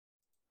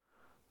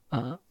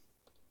Uh,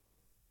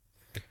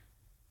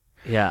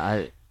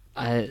 yeah,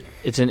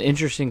 it's an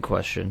interesting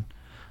question.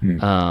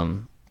 Hmm.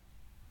 Um,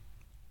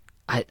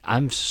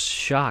 I'm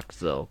shocked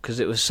though, because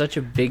it was such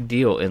a big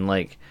deal in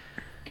like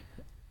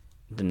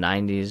the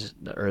 90s,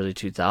 the early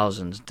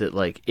 2000s, that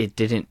like it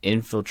didn't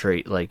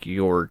infiltrate like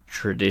your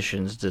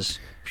traditions, this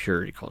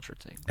purity culture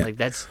thing. Like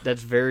that's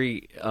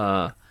very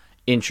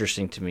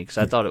interesting to me because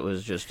I thought it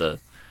was just a Well,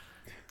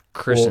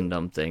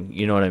 Christendom thing.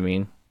 You know what I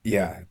mean?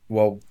 yeah.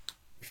 Well,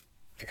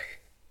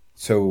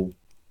 so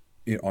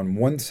on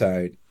one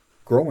side,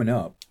 growing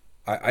up,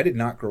 I did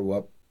not grow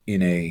up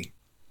in a.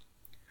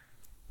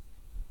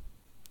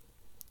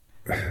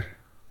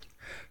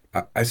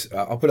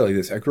 I'll put it like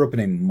this: I grew up in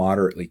a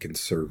moderately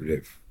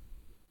conservative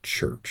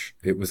church.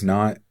 It was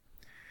not.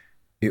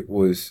 It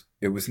was.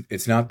 It was.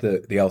 It's not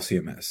the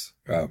LCMS,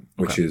 Okay.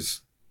 which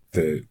is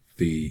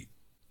the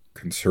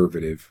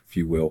conservative, if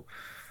you will,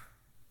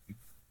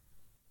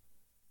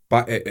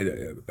 but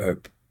a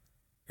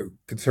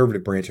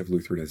conservative branch of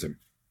Lutheranism.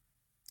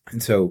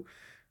 And so,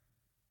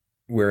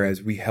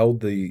 whereas we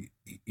held the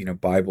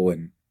Bible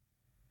in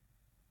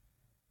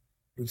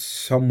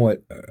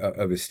somewhat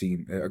of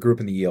esteem. I grew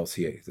up in the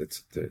ELCA.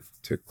 That's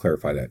to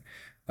clarify that.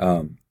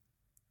 Um,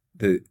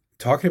 the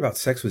talking about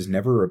sex was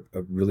never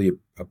a really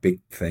a big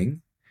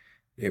thing.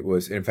 It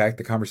was, in fact,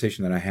 the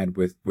conversation that I had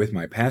with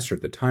my pastor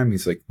at the time.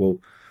 He's like,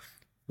 "Well,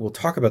 we'll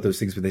talk about those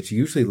things, but that's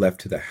usually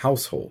left to the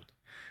household,"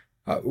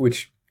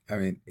 which I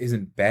mean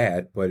isn't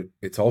bad, but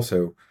it's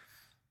also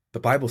the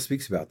Bible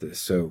speaks about this,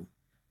 so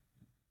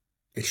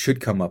it should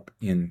come up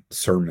in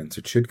sermons.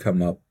 It should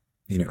come up,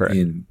 Correct.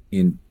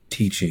 in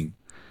teaching.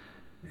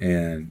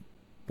 And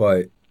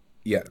but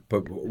yeah,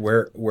 but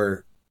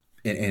where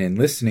and in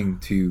listening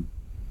to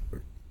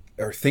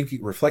or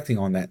thinking, reflecting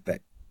on that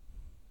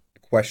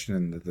question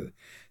and the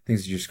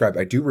things that you described,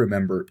 I do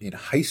remember in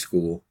high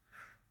school,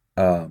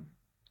 um,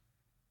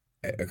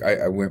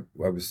 I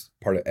was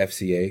part of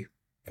FCA,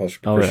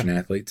 Fellowship of Oh yeah. Christian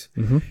Athletes,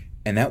 Mm-hmm.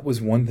 and that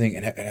was one thing,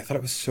 and I thought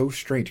it was so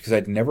strange because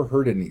I'd never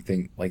heard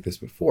anything like this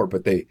before,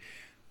 but they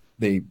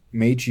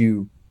made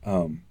you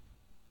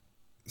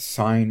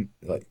sign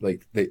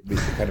they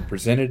kind of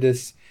presented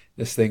this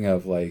thing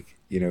of like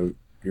you're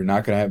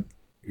not gonna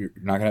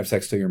have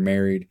sex till you're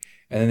married,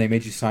 and then they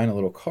made you sign a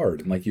little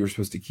card and like you were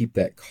supposed to keep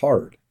that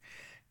card,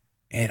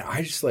 and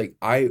I just like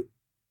I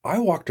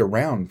walked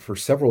around for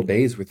several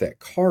days with that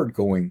card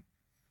going,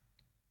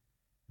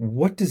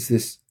 what does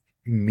this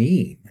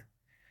mean?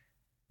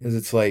 Because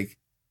it's like,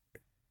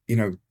 you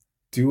know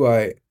do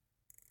I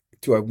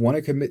want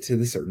to commit to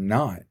this or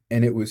not?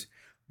 And it was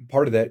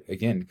part of that,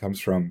 again, comes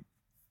from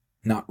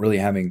not really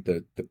having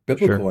the Sure.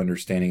 biblical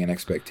understanding and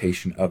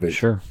expectation of it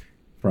Sure.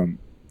 from,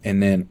 and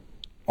then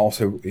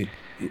also it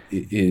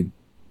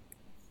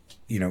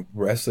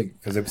wrestling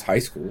because it was high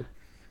school,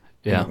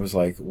 and Yeah. it was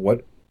like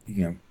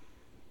you know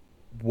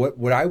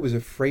what I was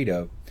afraid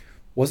of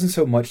wasn't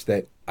so much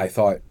that I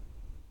thought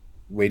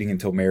waiting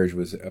until marriage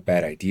was a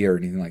bad idea or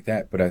anything like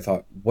that, but I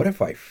thought, what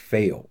if I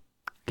fail?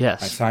 I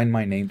Yes. signed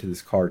my name to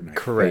this card and I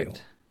fail. Correct.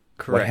 What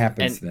Correct.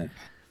 happens And then?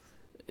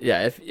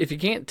 yeah, if you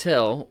can't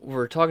tell,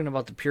 we're talking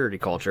about the purity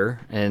culture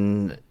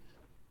and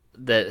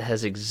that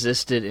has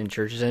existed in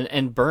churches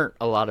and burnt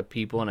a lot of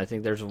people. And I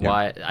think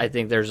Yeah.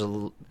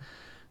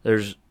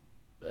 there's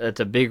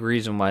it's a big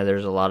reason why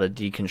there's a lot of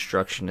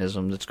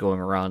deconstructionism that's going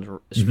around, Hmm.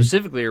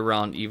 specifically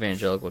around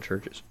evangelical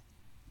churches.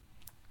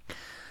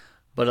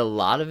 But a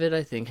lot of it,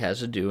 I think, has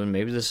to do, and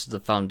maybe this is the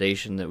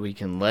foundation that we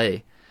can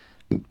lay,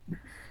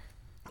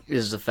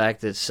 is the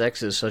fact that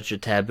sex is such a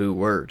taboo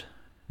word.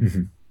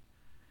 Hmm.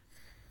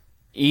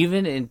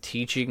 Even in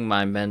teaching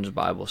my men's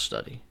Bible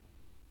study,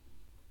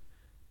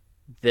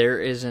 there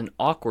is an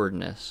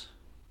awkwardness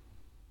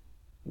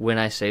when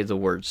I say the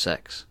word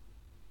sex.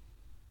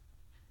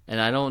 And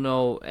I don't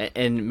know,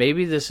 and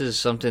maybe this is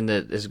something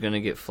that is going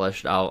to get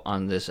fleshed out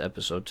on this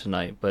episode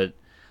tonight, but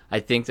I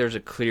think there's a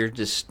clear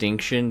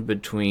distinction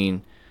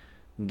between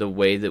the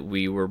way that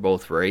we were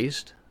both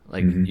raised,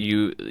 like Hmm.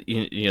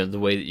 the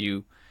way that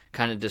you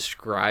kind of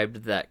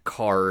described that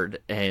card,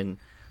 and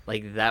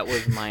like that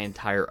was my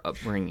entire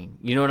upbringing.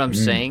 You know what I'm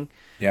Mm. saying?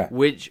 Yeah.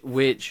 Which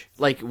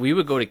like we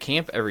would go to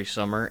camp every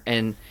summer,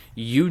 and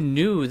you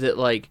knew that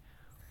like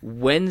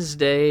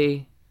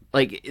Wednesday,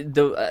 like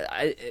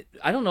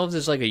I don't know if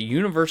there's like a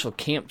universal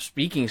camp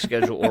speaking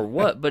schedule or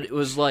what, but it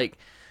was like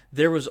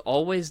there was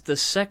always the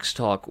sex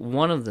talk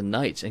one of the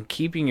nights and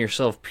keeping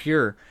yourself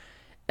pure.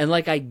 And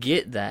like I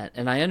get that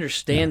and I Yeah.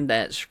 understand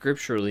that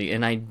scripturally,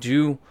 and I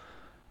don't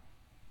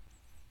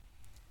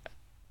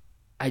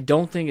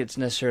think it's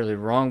necessarily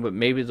wrong, but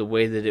maybe the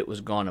way that it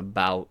was gone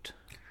about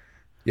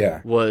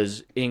Yeah.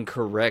 was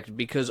incorrect,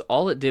 because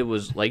all it did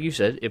was, like you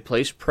said, it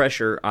placed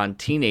pressure on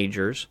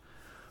teenagers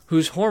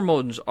whose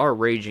hormones are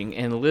raging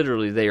and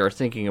literally they are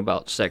thinking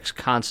about sex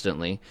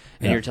constantly,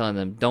 and Yeah. you're telling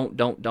them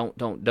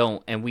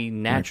don't, and we Right.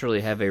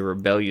 naturally have a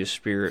rebellious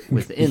spirit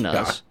within Yeah.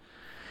 us,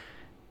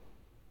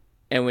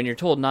 and when you're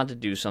told not to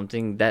do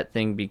something, that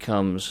thing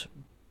becomes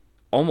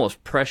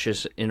almost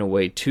precious in a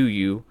way to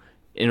you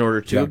in order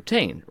to Yeah.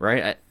 obtain,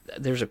 right?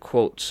 There's a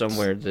quote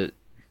somewhere that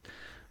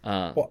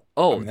Well, I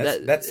Oh, mean,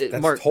 that that's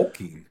Mark.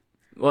 Tolkien.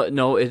 Well,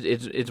 no,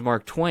 it's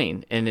Mark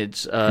Twain, and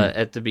it's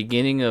at the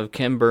beginning of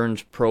Ken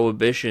Burns'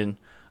 Prohibition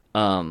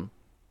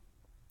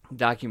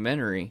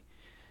documentary.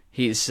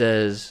 He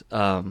says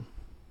the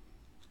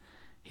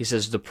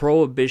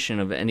prohibition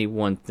of any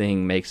one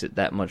thing makes it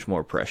that much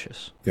more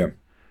precious, Yeah.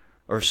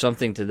 or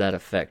something to that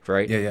effect,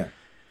 right? Yeah, yeah.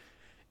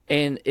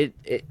 And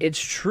it's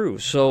true.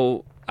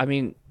 So I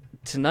mean,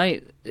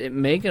 tonight it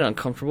may get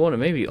uncomfortable and it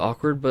may be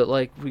awkward, but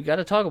like we got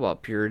to talk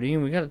about purity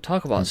and we got to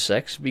talk about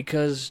sex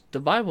because the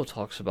Bible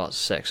talks about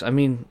sex. I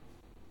mean,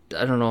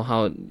 I don't know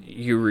how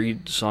you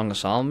read Song of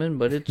Solomon,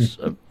 but it's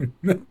a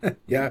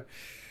Yeah.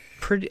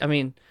 pretty. I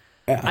mean,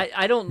 Yeah.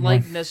 I don't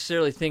like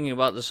necessarily thinking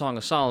about the Song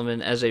of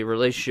Solomon as a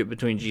relationship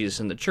between Jesus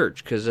and the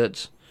church because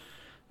that's.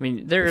 I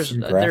mean, Some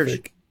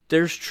graphic.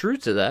 there's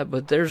truth to that,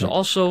 but there's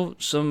also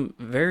some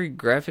very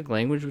graphic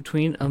language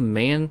between a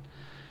man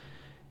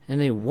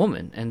and a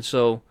woman. And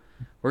so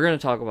we're going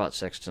to talk about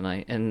sex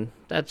tonight, and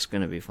that's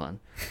going to be fun.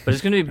 But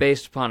it's going to be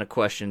based upon a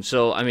question.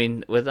 So, I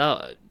mean,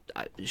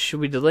 should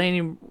we delay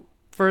any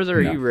further, or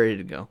are No. you ready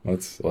to go?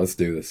 Let's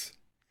do this.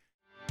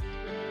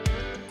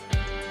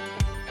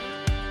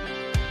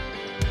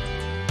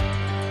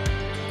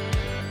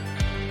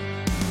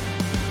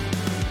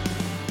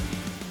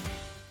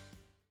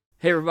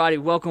 Hey everybody,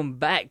 welcome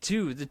back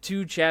to the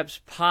Two Chaps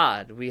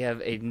Pod. We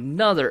have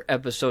another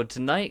episode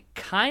tonight,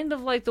 kind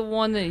of like the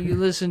one that you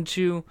listened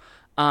to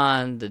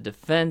on the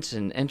defense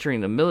and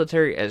entering the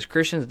military as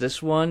Christians.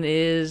 This one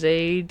is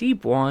a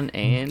deep one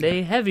and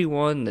a heavy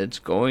one that's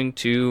going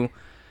to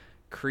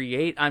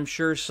create, I'm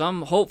sure,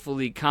 some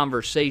hopefully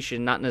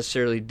conversation, not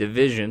necessarily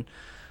division.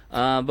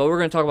 But we're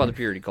going to talk about the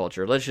purity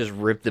culture. Let's just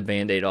rip the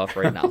Band-Aid off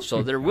right now.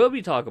 So there will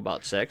be talk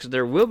about sex.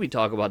 There will be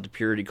talk about the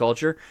purity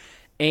culture.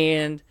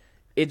 And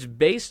it's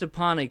based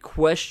upon a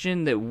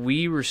question that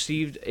we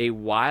received a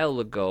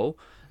while ago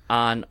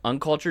on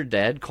Uncultured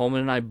Dad.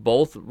 Coleman and I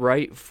both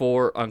write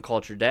for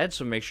Uncultured Dad,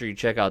 so make sure you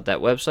check out that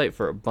website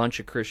for a bunch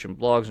of Christian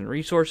blogs and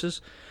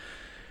resources.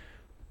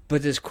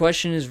 But this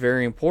question is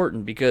very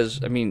important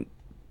because, I mean,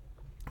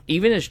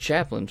 even as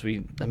chaplains,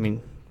 we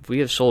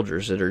have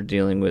soldiers that are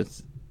dealing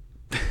with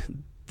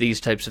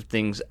these types of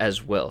things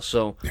as well.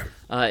 So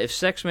if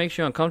sex makes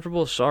you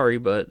uncomfortable, sorry,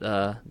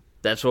 but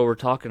that's what we're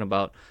talking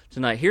about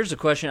tonight. Here's the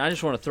question. I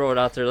just want to throw it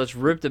out there. Let's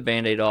rip the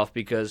Band-Aid off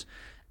because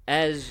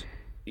as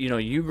you know,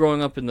 you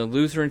growing up in the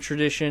Lutheran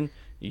tradition,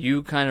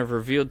 you kind of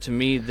revealed to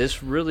me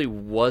this really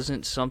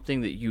wasn't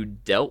something that you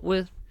dealt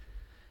with.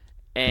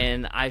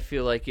 And I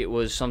feel like it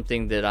was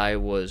something that I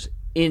was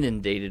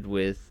inundated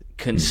with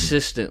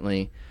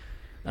consistently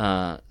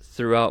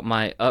throughout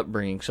my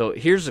upbringing. So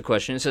here's the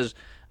question. It says,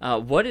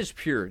 what is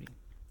purity?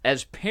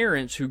 As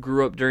parents who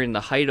grew up during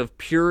the height of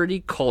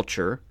purity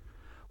culture,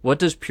 what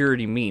does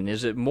purity mean?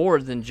 Is it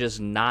more than just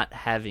not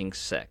having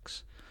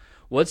sex?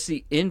 What's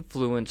the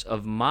influence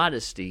of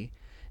modesty?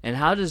 And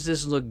how does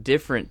this look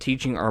different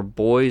teaching our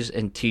boys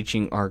and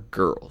teaching our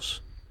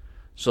girls?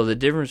 So the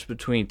difference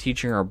between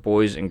teaching our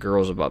boys and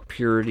girls about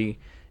purity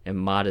and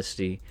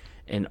modesty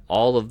and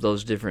all of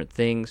those different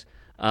things.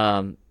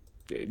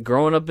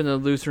 Growing up in the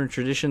Lutheran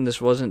tradition, this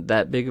wasn't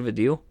that big of a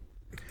deal.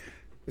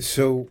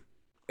 So,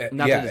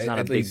 Not that it's not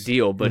a big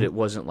deal, but it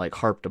wasn't like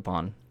harped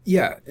upon.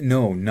 Yeah,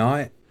 no,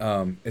 not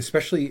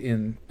especially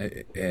in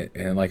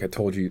and like I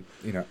told you,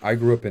 you know, I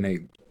grew up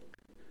in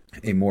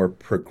a more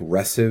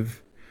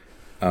progressive,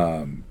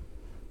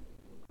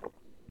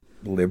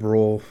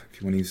 liberal, if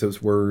you want to use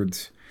those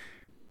words,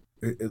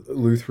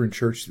 Lutheran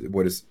church.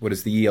 What is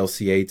the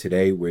ELCA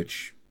today?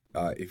 Which,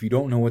 if you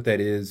don't know what that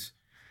is,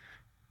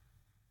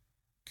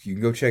 you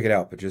can go check it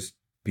out, but just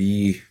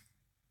be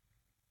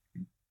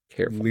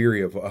careful,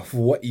 leery of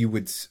what you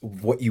would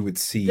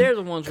see. They're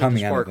the ones with the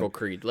Sparkle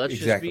Creed. Let's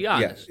just be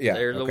honest. Yeah,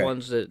 They're the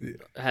ones that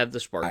have the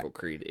Sparkle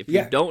Creed. If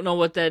you don't know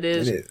what that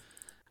is,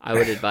 I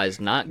would advise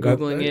not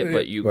Googling it,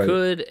 but you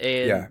could,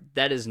 and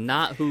that is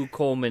not who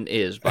Coleman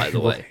is, by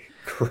the way.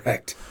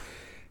 Correct.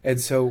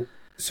 And so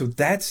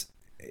that's,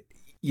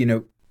 you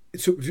know,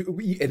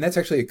 and that's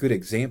actually a good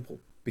example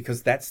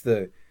because that's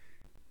the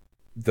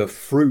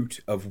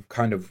fruit of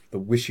kind of the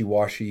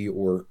wishy-washy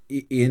or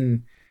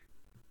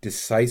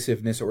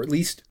indecisiveness, or at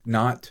least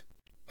not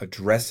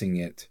addressing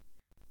it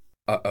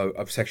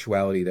of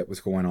sexuality that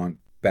was going on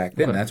back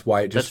then. Okay. That's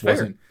why it just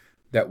wasn't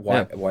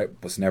why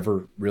it was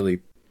never really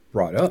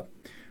brought up.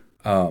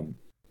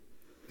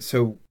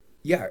 So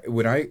yeah,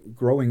 when I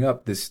growing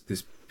up, this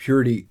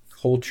purity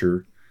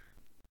culture,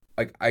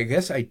 I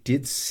guess I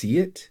did see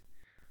it,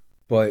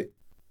 but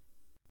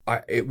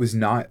I was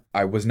not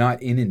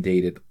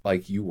inundated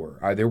like you were.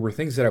 There were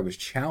things that I was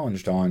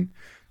challenged on,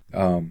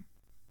 and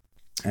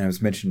I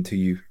was mentioned to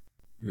you,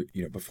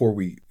 you know, before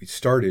we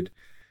started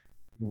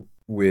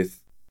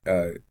with,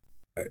 and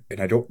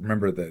I don't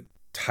remember the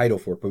title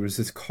for it, but it was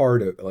this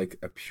card, like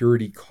a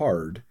purity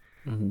card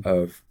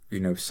of, you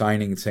know,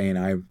 signing and saying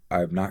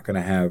I'm not going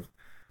to have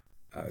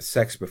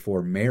sex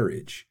before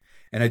marriage.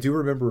 And I do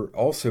remember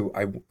also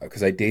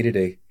because I dated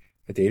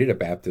a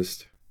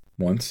Baptist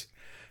once.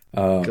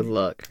 Good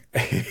luck.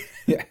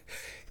 Yeah,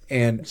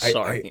 And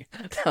Sorry,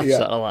 that was yeah,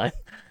 out of line.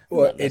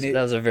 well, That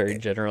was a very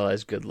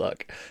generalized good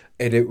luck.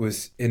 and it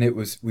was,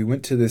 we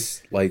went to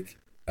this like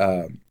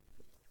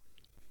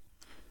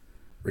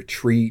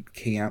retreat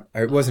camp.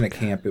 It wasn't a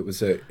camp. It was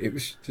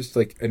just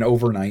like an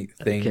overnight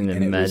I thing. can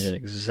And it was, imagine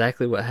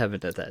exactly what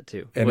happened at that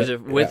too. and Was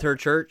it with her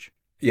church?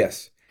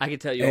 yes. I can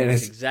tell you And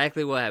almost it's,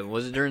 exactly what happened.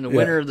 Was it during the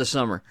winter or the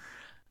summer?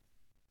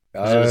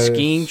 Was it a uh,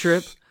 skiing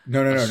trip?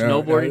 no, no, A no,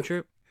 no, snowboarding no,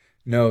 trip?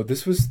 no.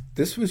 This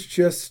was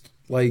just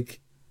like,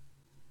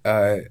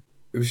 it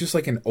was just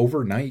like an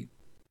overnight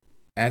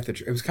at the.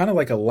 It was kind of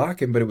like a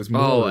lock-in, but it was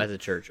Oh, more at the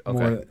church. Okay.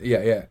 more.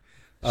 Yeah, yeah.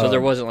 So there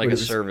wasn't But like it a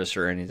was, service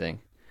or anything.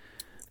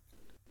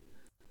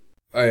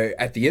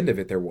 at the end of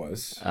it there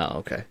was. Oh,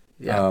 okay.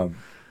 Yeah.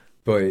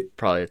 But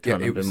Probably a yeah,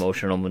 ton it of was,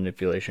 emotional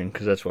manipulation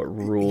because that's what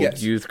ruled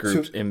yes. youth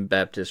groups So, in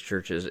Baptist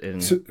churches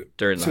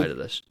during the height of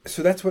this.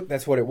 So that's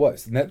what it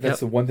was, and that's Yep.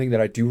 the one thing that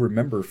I do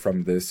remember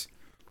from this.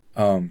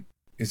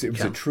 Is it was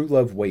Yeah. a True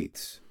Love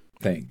Waits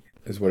thing,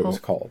 is what it was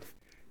called.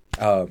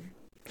 So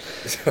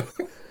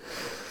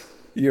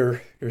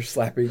you're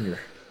slapping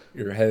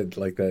your head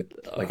like that,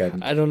 like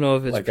I don't know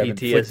if it's like I'm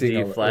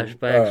PTSD inflicting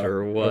flashbacks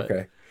or what.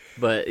 Okay,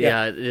 But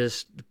yeah,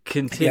 just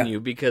continue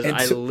because And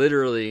I so,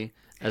 literally,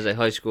 as a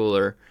high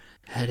schooler,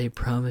 had a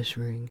promise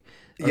ring,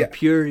 a yeah,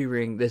 purity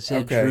ring that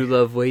said okay, "True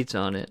Love Waits"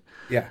 on it.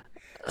 yeah.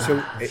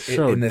 So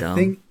So and the dumb.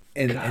 thing,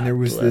 and God there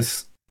was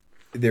bless.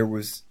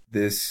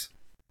 this,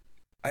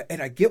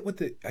 and I get what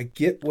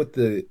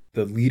the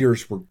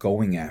leaders were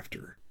going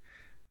after,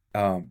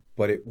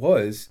 but it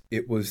was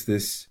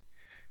this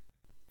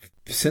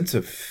sense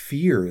of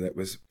fear that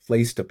was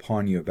placed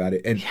upon you about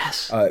it. And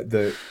Yes.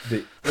 the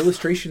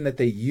illustration that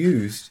they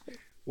used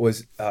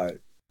was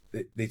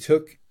they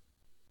took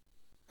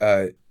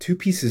two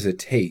pieces of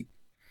tape,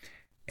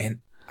 and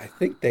I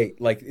think they,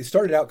 like, it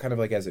started out kind of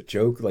like as a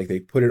joke, like they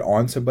put it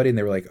on somebody and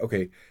they were like,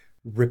 okay,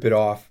 rip it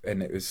off.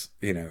 And it was,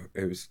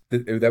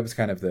 that was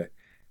kind of the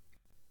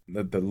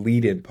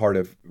lead in part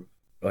of,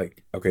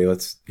 like, okay,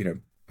 let's,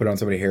 put it on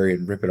somebody hairy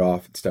and rip it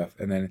off and stuff.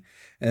 And then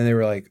they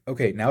were like,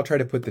 okay, now try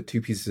to put the two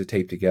pieces of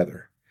tape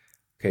together.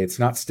 Okay, it's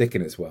not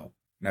sticking as well.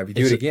 Now if you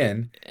do it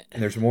again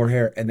and there's more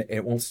hair, and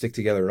it won't stick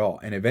together at all.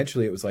 And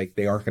eventually it was like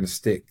they aren't going to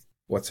stick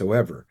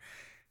whatsoever.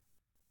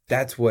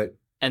 That's what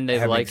And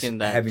they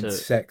likened that having to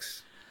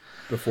sex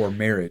before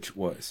marriage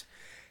was.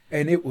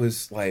 And it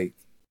was like,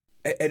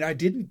 and I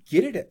didn't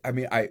get it. I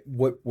mean,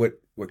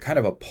 what kind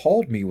of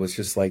appalled me was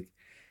just like,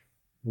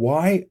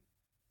 why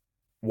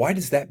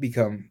does that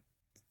become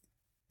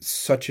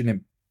such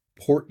an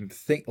important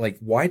thing? Like,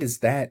 why does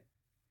that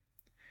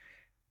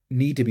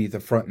need to be the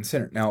front and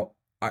center? Now,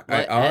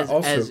 I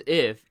also,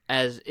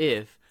 as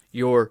if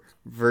your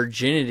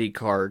virginity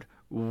card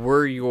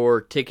were your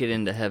ticket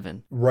into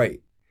heaven.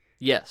 right.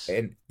 Yes.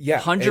 And yeah,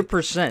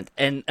 100%.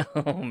 And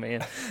oh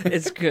man,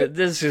 it's good.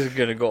 This is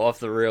going to go off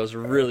the rails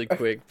really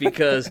quick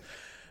because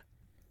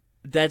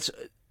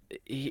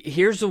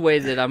here's the way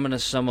that I'm going to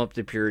sum up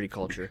the purity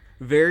culture.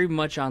 Very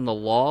much on the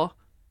law,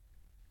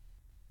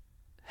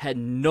 had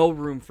no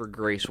room for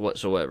grace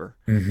whatsoever.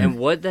 Mm-hmm. And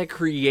what that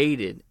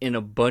created in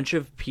a bunch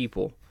of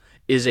people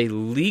is a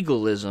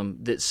legalism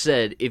that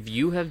said if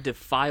you have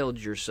defiled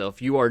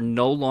yourself, you are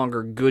no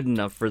longer good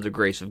enough for the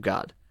grace of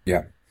God.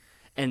 yeah,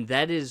 And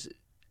that is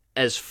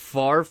as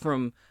far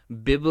from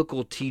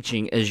biblical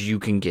teaching as you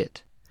can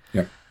get.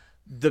 yeah,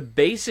 The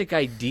basic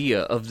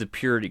idea of the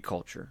purity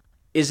culture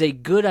is a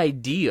good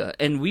idea,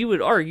 and we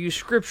would argue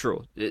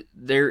scriptural.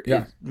 There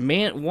is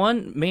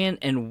one man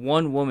and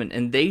one woman,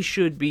 and they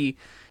should be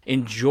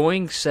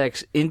enjoying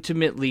sex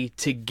intimately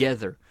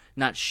together,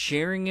 not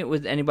sharing it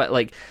with anybody.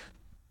 Like,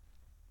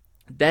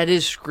 that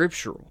is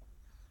scriptural.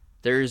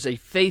 There is a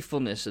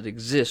faithfulness that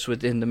exists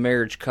within the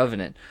marriage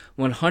covenant,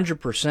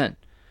 100%.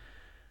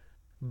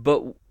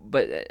 But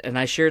and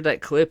I shared that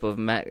clip of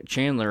Matt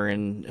Chandler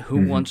and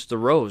Who Wants the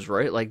Rose,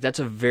 right? Like, that's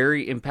a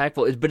very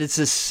impactful, but it's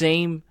the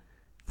same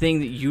thing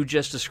that you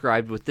just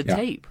described with the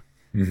tape,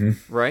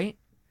 right?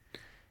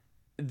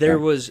 There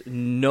was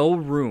no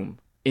room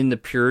in the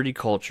purity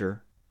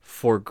culture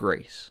for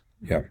grace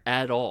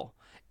at all.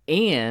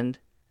 And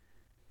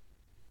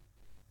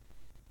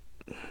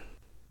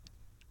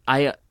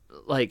I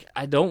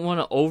don't want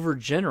to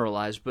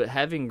overgeneralize, but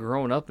having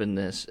grown up in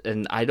this,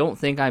 and I don't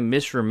think I'm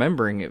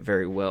misremembering it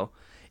very well,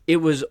 it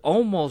was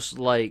almost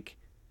like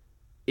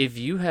if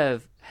you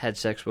have had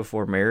sex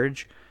before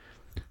marriage,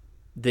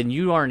 then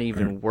you aren't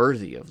even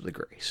worthy of the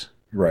grace.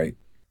 right.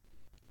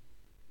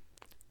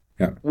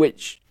 Yeah.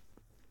 Which,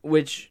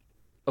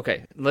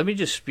 okay, let me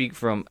just speak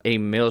from a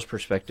male's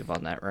perspective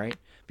on that, right?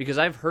 Because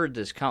I've heard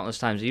this countless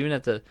times, even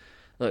at the,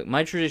 look,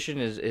 my tradition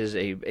is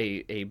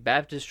a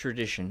Baptist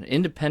tradition,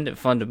 independent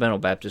fundamental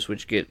Baptist,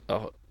 which get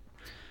a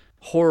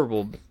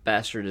horrible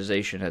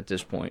bastardization at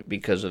this point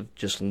because of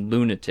just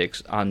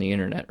lunatics on the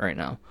internet right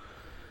now.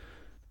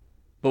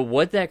 But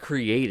what that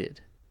created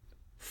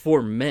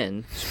for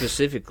men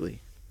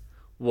specifically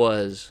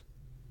was,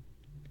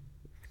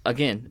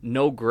 again,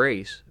 no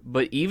grace,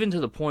 but even to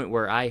the point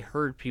where I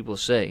heard people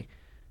say,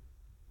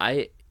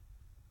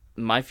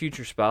 my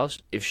future spouse,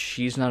 if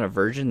she's not a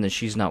virgin, then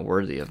she's not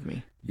worthy of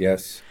me.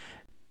 Yes.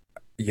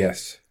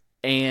 Yes.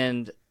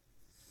 And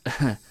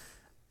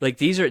like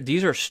these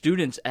are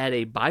students at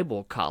a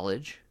Bible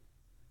college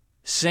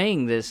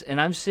saying this, and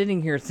I'm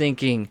sitting here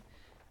thinking,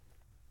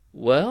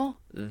 well,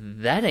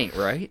 that ain't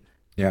right.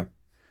 Yeah.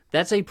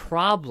 That's a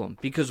problem,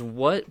 because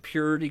what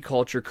purity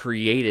culture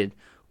created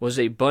was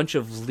a bunch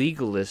of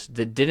legalists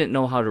that didn't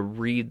know how to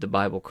read the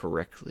Bible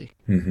correctly.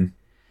 Mm-hmm.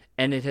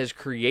 And it has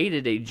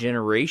created a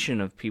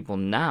generation of people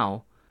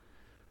now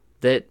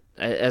that,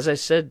 as I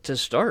said to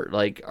start,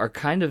 like, are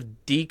kind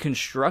of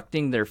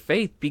deconstructing their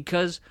faith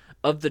because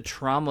of the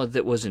trauma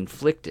that was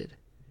inflicted.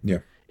 Yeah.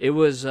 It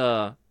was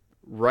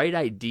right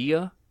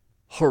idea,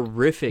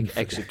 horrific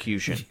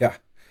execution. Yeah.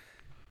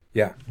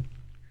 Yeah.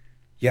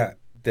 Yeah.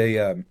 They,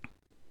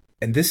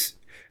 and this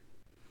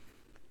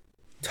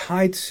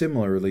tied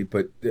similarly,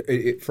 but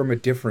from a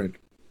different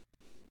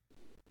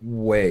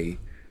way.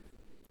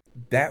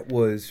 That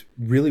was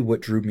really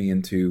what drew me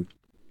into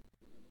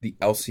the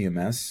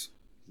LCMS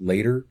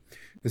later,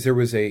 because there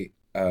was there's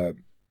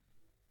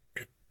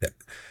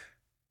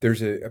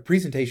a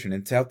presentation.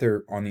 It's out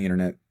there on the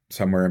internet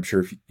somewhere. I'm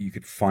sure if you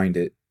could find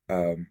it,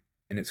 and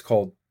it's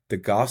called "The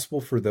Gospel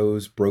for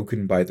Those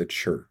Broken by the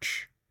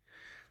Church,"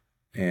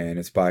 and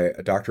it's by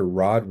a Dr.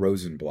 Rod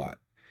Rosenblatt,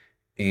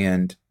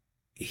 and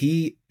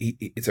he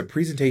it's a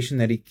presentation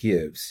that he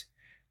gives,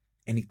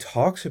 and he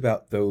talks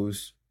about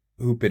those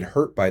who've been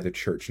hurt by the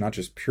church, not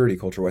just purity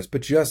culture wise,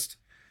 but just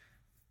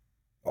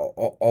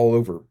all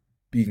over,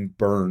 being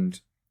burned,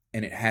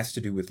 and it has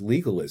to do with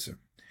legalism.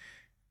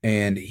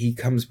 And he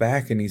comes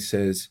back and he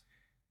says,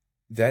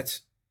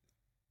 that's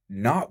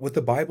not what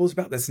the Bible is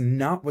about. That's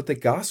not what the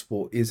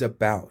gospel is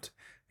about.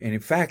 And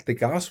in fact, the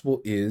gospel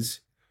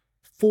is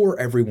for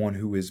everyone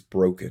who is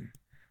broken.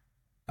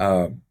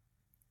 And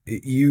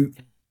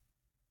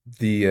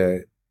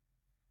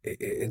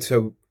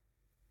so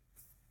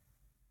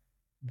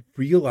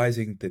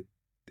realizing that,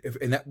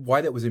 and that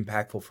why that was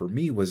impactful for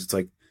me was, it's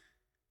like,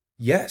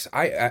 yes,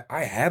 I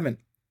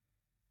haven't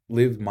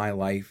lived my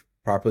life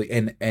properly,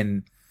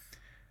 and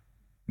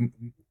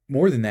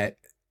more than that,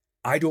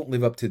 I don't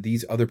live up to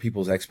these other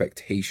people's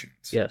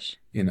expectations. Yes,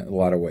 in a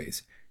lot of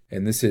ways,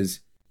 and this is,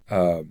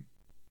 I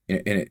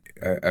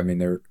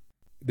mean,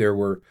 there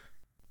were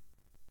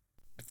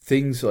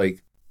things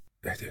like,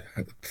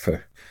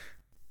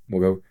 we'll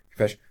go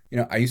confession.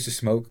 I used to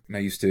smoke, and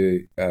I used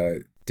to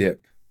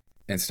dip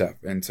and stuff,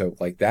 and so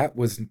like that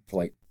was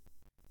like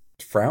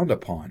frowned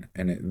upon,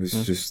 and it was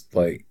just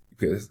like,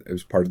 because it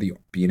was part of the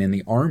being in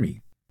the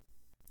army,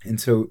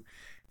 and so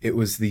it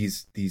was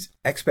these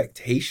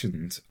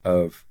expectations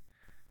of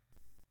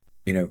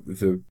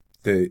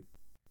the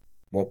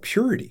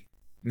purity,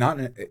 not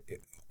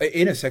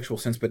in a sexual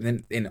sense, but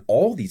then in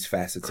all these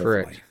facets of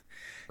life.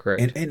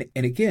 Correct. And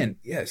again,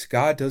 yes,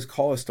 God does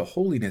call us to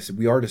holiness, and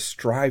we are to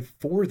strive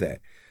for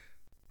that,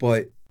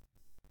 but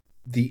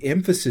the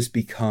emphasis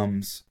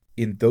becomes,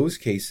 in those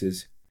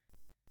cases,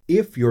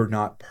 if you're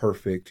not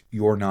perfect,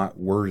 you're not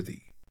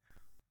worthy.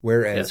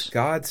 Whereas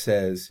God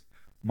says,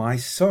 my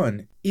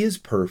son is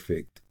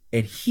perfect,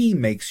 and he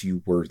makes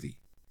you worthy.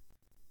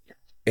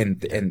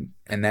 And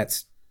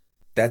that's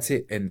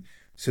it. And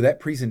so that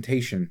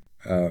presentation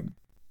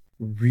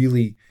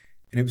really,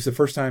 and it was the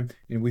first time,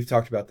 and we've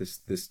talked about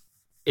this.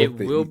 It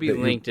will be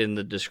linked in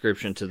the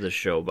description to the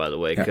show, by the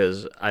way,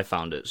 because I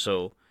found it.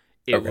 So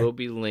it will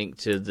be linked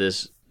to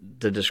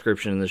the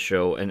description of the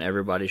show, and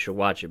everybody should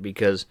watch it,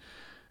 because,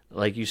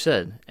 like you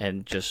said,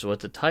 and just what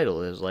the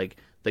title is, like,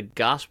 the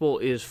gospel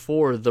is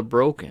for the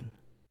broken.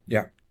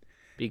 Yeah.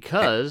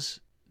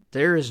 Because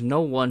there is no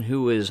one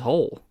who is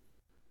whole.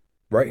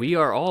 Right. We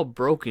are all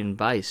broken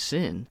by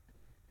sin.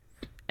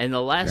 And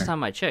the last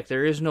time I checked,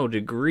 there is no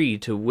degree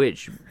to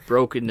which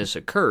brokenness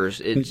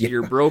occurs. It's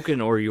you're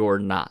broken or you're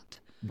not.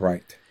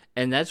 Right.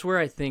 And that's where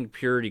I think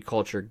purity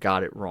culture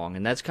got it wrong.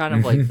 And that's kind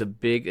of like the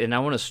big, and I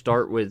want to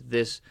start with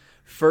this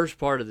first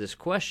part of this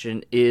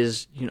question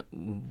is,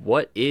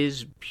 what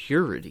is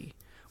purity?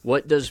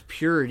 What does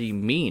purity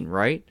mean,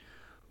 right?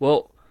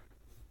 Well,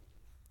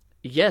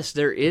 yes,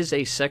 there is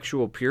a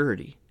sexual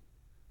purity,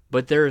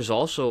 but there is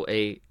also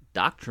a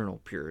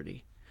doctrinal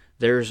purity.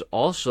 There's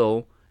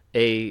also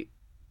a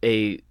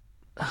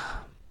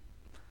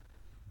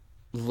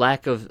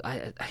lack of,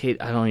 I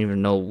don't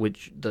even know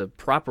which the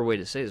proper way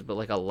to say this, but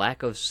like a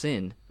lack of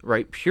sin,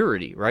 right?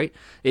 Purity, right?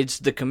 It's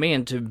the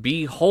command to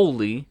be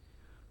holy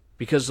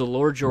because the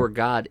Lord your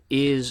God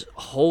is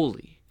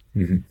holy.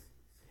 Mm-hmm.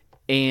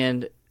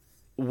 And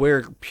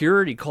where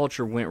purity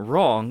culture went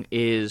wrong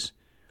is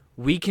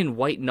we can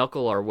white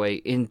knuckle our way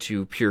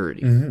into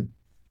purity. Mm-hmm.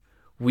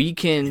 We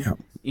can,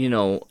 in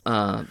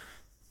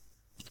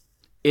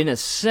a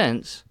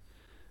sense,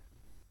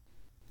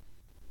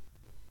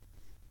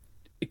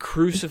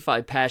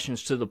 crucify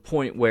passions to the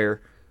point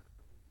where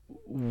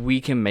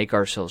we can make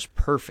ourselves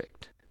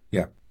perfect.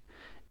 Yeah.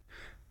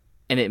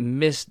 And it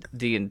missed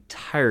the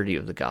entirety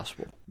of the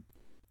gospel.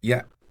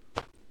 Yeah.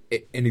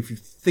 And if you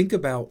think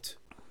about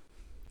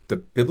the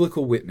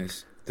biblical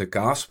witness, the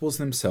gospels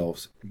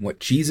themselves, what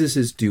Jesus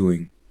is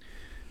doing,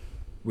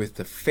 with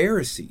the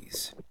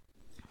Pharisees,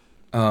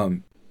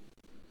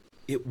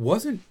 it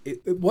wasn't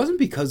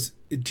because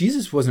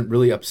Jesus wasn't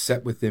really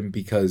upset with them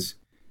because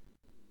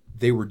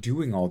they were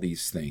doing all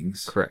these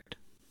things. Correct.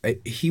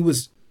 He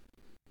was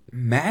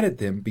mad at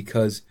them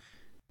because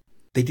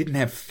they didn't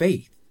have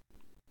faith.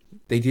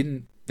 They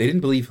didn't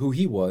believe who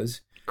he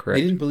was. Correct.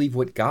 They didn't believe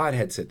what God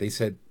had said.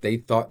 They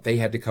thought they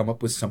had to come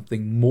up with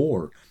something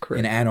more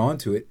and add on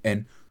to it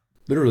and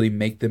literally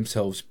make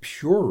themselves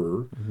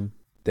purer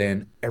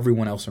than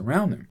everyone else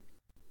around them.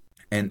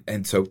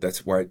 And so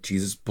that's why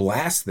Jesus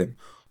blasts them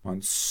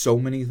on so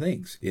many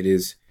things. It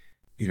is,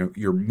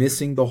 you're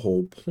missing the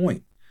whole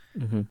point.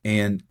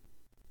 And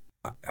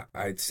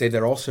I'd say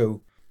that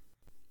also,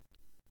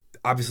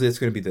 obviously that's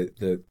going to be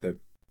the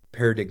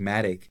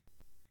paradigmatic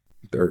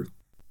or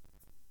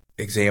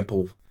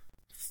example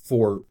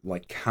for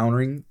like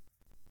countering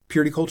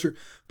purity culture,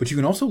 but you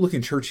can also look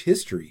in church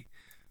history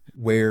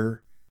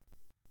where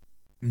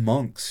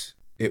monks,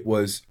 it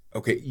was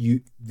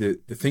okay, the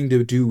thing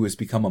to do was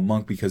become a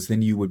monk because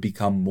then you would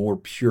become more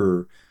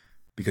pure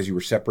because you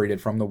were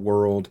separated from the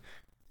world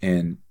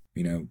and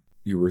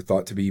you were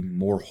thought to be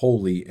more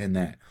holy in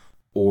that.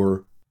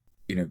 Or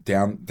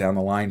down the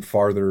line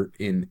farther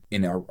in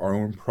our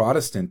own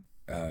Protestant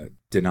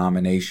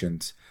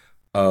denominations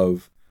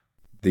of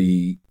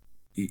the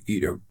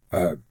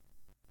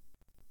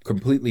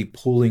completely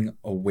pulling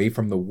away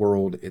from the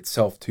world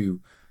itself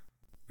to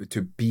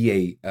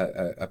be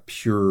a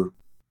pure,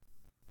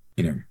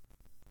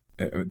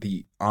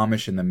 the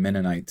Amish and the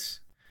Mennonites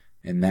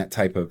and that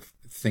type of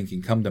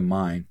thinking come to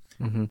mind.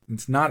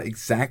 It's not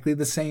exactly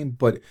the same,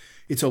 but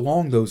it's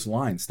along those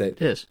lines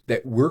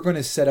that we're going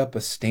to set up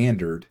a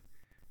standard,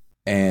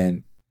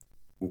 and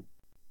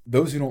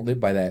those who don't live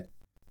by that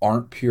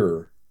aren't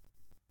pure,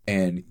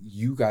 and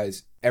you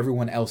guys,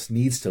 everyone else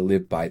needs to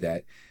live by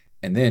that.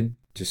 And then,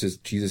 just as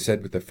Jesus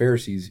said with the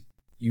Pharisees,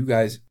 you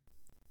guys,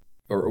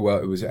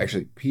 it was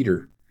actually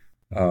Peter,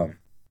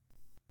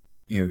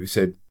 who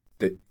said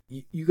that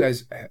you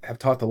guys have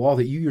taught the law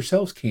that you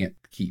yourselves can't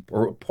keep,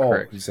 or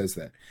Paul who says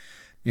that,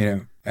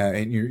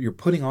 and you're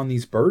putting on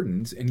these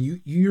burdens, and you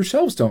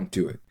yourselves don't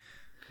do it.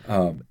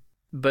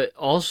 But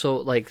also,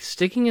 like,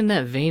 sticking in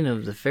that vein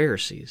of the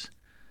Pharisees,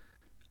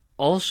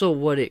 also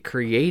what it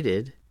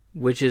created,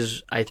 which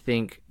is, I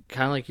think,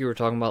 kind of like you were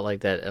talking about, like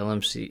that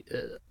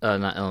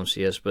not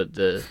LMCS, but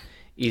the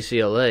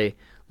ECLA,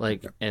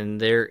 like,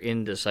 and their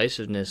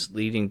indecisiveness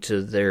leading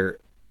to their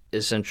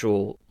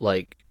essential,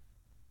 like,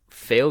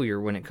 failure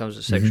when it comes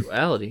to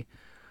sexuality.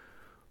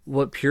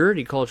 What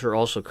purity culture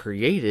also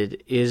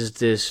created is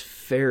this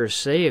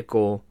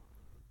Pharisaical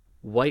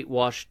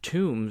whitewashed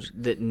tombs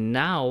that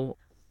now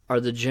are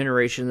the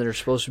generation that are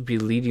supposed to be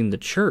leading the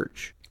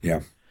church.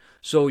 Yeah.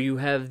 So you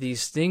have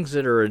these things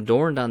that are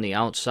adorned on the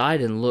outside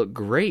and look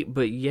great,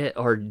 but yet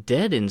are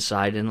dead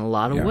inside in a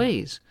lot of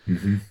ways.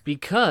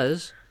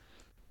 Because,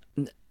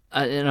 and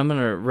I'm going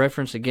to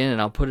reference again, and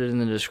I'll put it in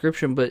the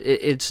description, but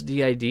it's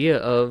the idea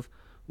of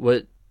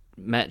what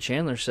Matt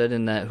Chandler said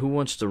in that Who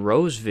Wants the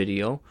Rose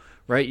video,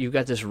 right? You've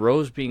got this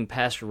rose being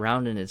passed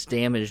around and it's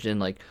damaged, and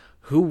like,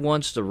 who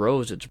wants the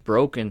rose? It's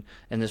broken.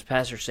 And this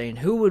pastor saying,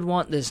 who would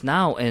want this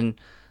now? And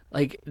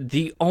like,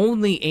 the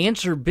only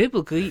answer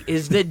biblically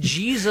is that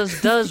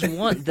Jesus does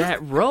want that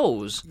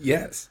rose.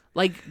 Yes.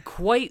 Like,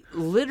 quite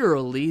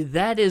literally,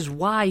 that is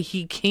why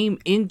he came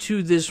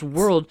into this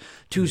world,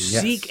 to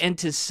seek and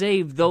to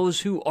save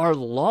those who are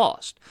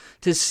lost,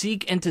 to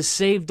seek and to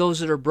save those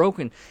that are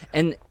broken.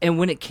 And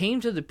when it came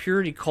to the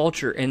purity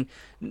culture, and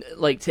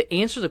like, to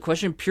answer the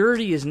question,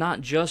 purity is not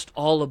just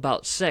all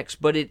about sex,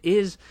 but it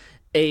is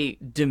a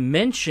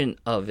dimension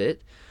of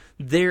it.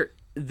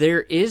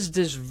 There is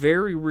this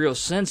very real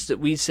sense that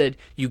we said,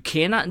 you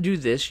cannot do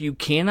this, you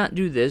cannot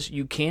do this,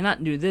 you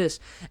cannot do this.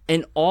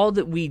 And all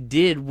that we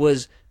did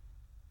was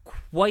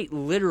quite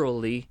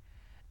literally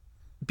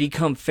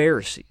become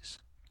Pharisees.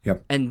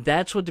 Yep. And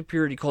that's what the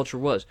purity culture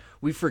was.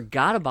 We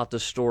forgot about the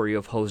story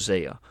of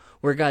Hosea,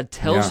 where God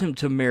tells him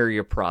to marry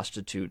a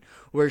prostitute,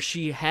 where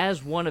she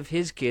has one of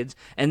his kids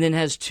and then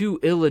has two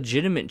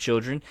illegitimate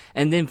children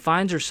and then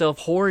finds herself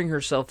whoring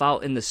herself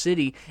out in the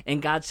city,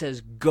 and God says,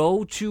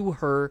 go to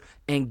her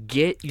and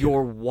get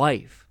your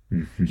wife.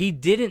 He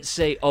didn't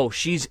say, oh,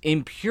 she's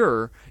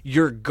impure,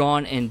 you're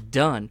gone and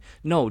done.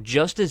 No,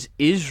 just as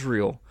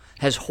Israel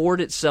has whored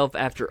itself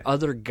after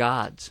other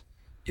gods.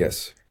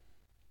 Yes.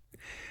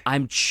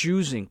 I'm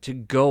choosing to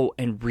go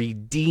and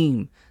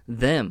redeem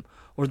them.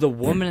 Or the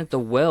woman at the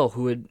well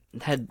who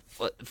had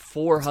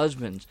 4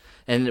 husbands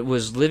and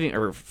was living,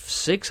 or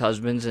 6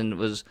 husbands, and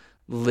was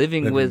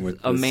living with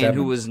a man 7.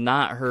 who was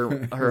not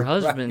her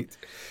husband.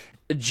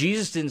 Right.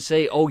 Jesus didn't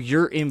say, oh,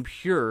 you're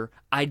impure,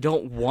 I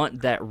don't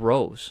want that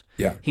rose.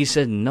 Yeah. He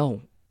said,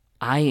 no,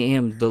 I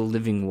am the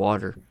living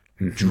water.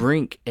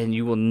 Drink and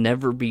you will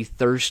never be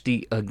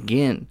thirsty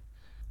again.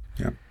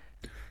 Yeah.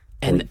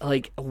 And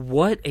like,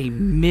 what a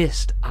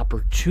missed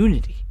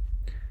opportunity.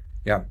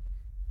 Yeah.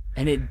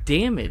 And it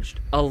damaged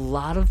a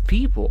lot of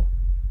people.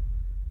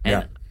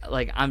 And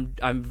like,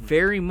 I'm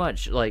very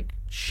much like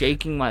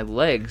shaking my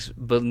legs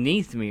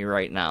beneath me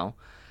right now.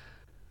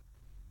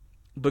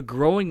 But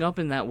growing up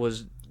in that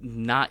was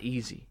not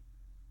easy.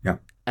 Yeah.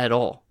 At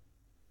all.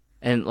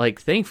 And,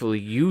 like, thankfully,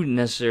 you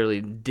necessarily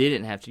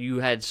didn't have to. You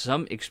had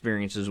some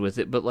experiences with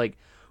it. But, like,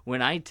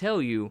 when I tell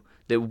you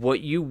that what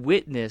you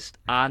witnessed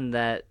on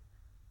that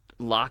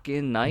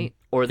lock-in night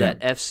or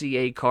that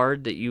FCA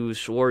card that you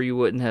swore you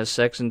wouldn't have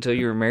sex until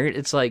you were married,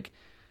 it's like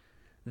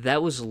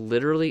that was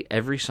literally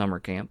every summer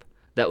camp.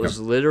 That was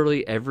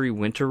literally every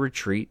winter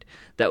retreat.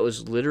 That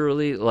was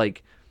literally,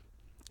 like,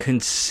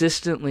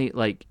 consistently,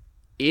 like,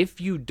 if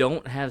you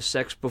don't have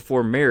sex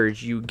before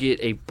marriage, you get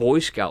a Boy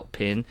Scout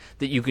pin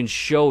that you can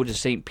show to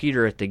St.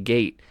 Peter at the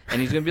gate.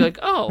 And he's going to be like,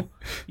 oh,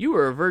 you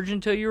were a virgin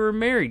till you were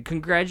married.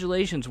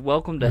 Congratulations.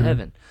 Welcome to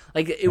heaven.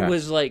 Like, it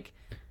was like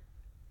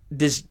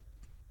this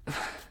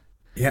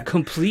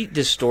complete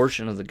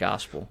distortion of the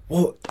gospel.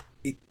 Well,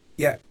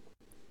 yeah.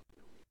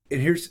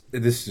 And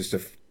this is just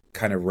a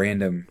kind of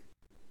random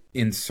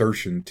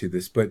insertion to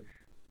this, but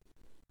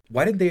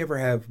why did they ever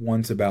have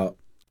ones about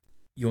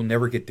you'll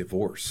never get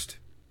divorced?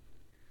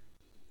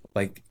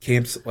 Like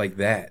camps like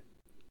that,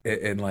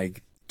 and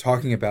like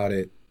talking about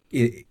it,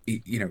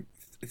 you know,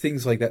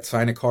 things like that.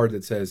 Sign a card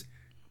that says,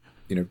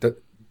 you know,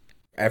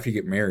 after you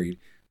get married,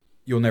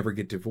 you'll never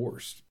get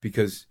divorced,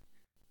 because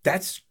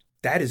that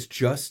is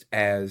just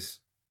as,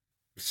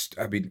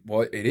 I mean,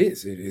 well, it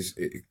is.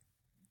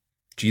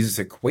 Jesus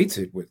equates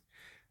it with,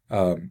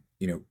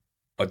 you know,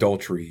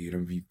 adultery. You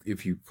know,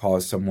 if you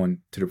cause someone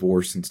to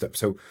divorce and stuff,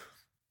 so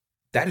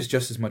that is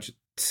just as much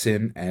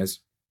sin as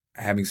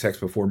having sex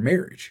before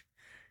marriage.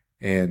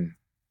 And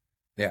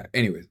yeah,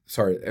 anyway,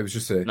 sorry, it was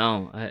just a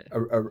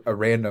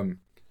random,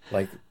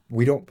 like,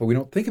 we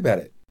don't think about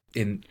it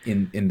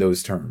in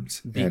those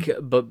terms.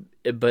 But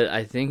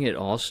I think it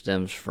all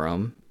stems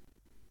from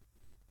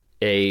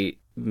a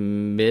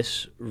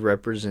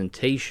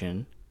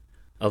misrepresentation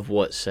of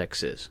what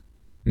sex is.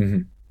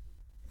 Mm-hmm.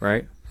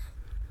 Right?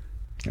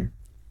 Okay.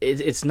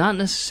 It's not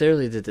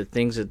necessarily that the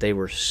things that they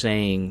were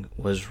saying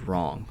was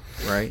wrong,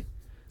 right?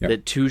 Yep.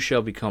 That two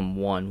shall become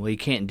one. Well, you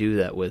can't do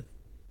that with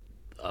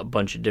a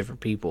bunch of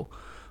different people.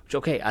 Which,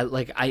 okay,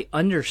 I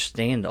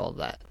understand all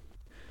that.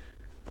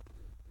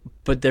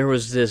 But there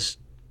was this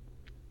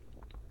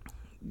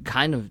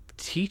kind of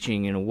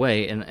teaching in a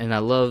way, and I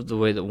love the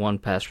way that one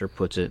pastor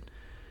puts it,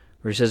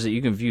 where he says that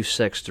you can view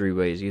sex three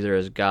ways, either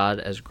as God,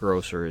 as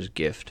gross, or as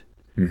gift.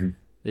 Mm-hmm.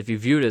 If you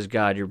view it as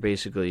God, you're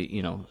basically,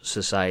 you know,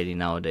 society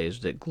nowadays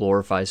that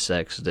glorifies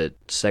sex,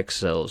 that sex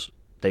sells.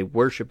 They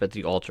worship at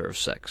the altar of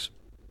sex.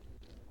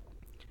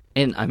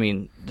 And, I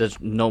mean,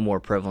 that's no more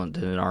prevalent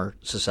than in our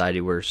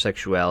society where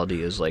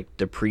sexuality is like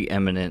the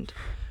preeminent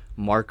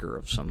marker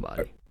of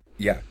somebody.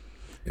 Yeah.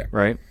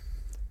 Right?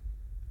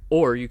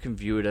 Or you can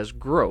view it as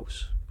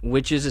gross,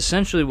 which is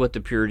essentially what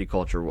the purity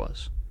culture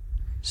was.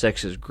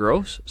 Sex is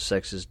gross.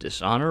 Sex is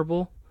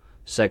dishonorable.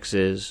 Sex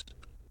is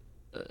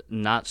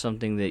not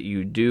something that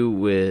you do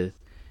with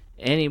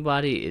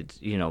anybody. It's,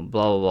 you know,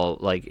 blah, blah,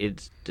 blah. Like,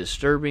 it's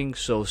disturbing,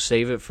 so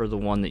save it for the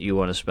one that you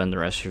want to spend the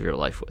rest of your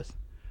life with.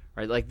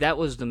 Right? Like, that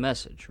was the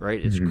message,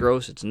 right? It's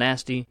gross, it's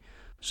nasty,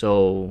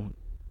 so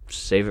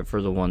save it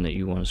for the one that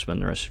you want to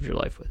spend the rest of your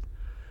life with.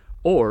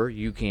 Or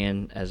you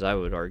can, as I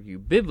would argue,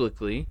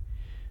 biblically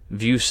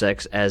view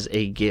sex as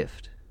a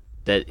gift,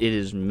 that it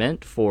is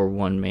meant for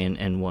one man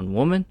and one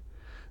woman,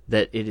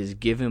 that it is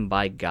given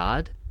by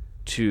God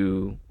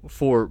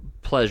for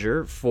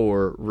pleasure,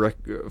 for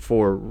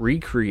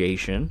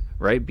recreation,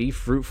 right? Be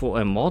fruitful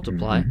and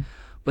multiply.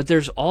 But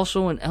there's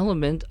also an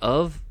element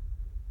of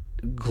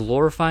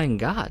glorifying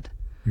God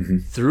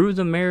through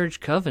the marriage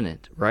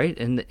covenant, right?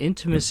 And the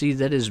intimacy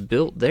that is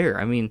built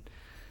there. I mean,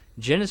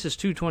 Genesis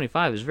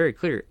 2:25 is very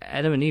clear.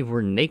 Adam and Eve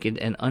were naked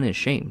and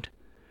unashamed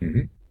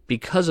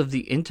because of the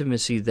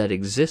intimacy that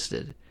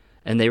existed.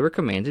 And they were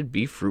commanded,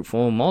 be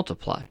fruitful and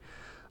multiply.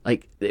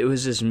 Like, it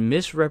was this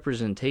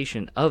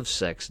misrepresentation of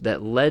sex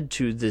that led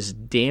to this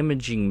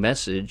damaging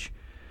message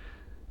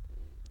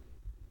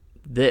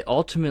that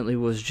ultimately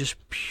was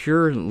just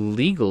pure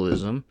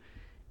legalism.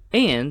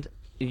 And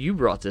you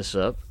brought this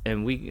up,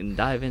 and we can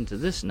dive into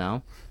this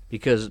now,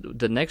 because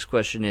the next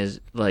question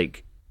is,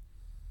 like,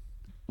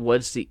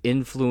 what's the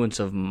influence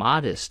of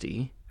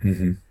modesty?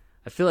 I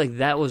feel like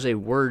that was a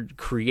word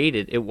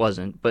created. It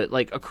wasn't, but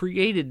like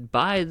created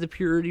by the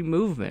purity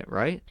movement,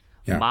 right?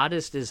 Yeah.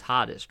 Modest is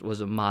hottest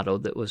was a motto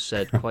that was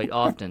said quite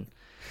often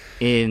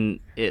when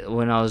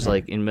I was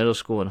like in middle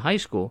school and high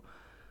school.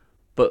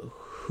 But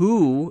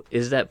who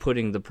is that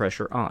putting the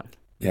pressure on?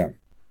 Yeah.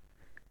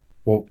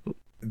 Well,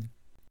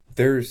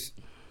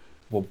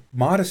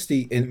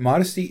 modesty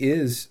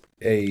is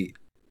a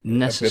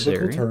necessary, a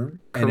biblical term,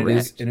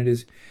 correct.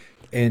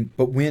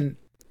 But when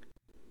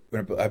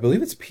I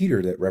believe it's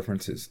Peter that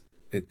references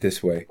it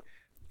this way,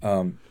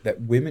 that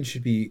women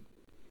should be,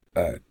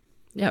 1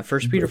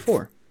 Peter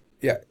 4.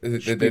 Yeah, they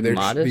should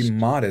be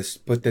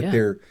modest, but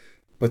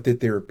that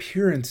their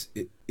appearance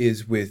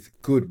is with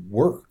good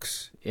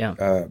works.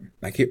 Yeah,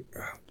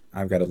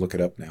 I've got to look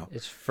it up now.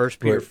 It's First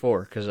Peter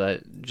 4 because I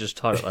just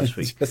taught it last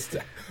week.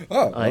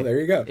 Well, there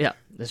you go. Yeah,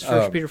 it's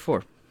First Peter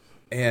 4.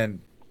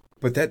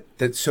 But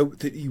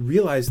that you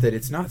realize that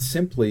it's not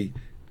simply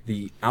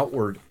the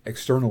outward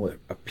external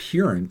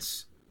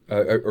appearance,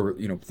 or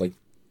like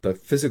the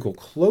physical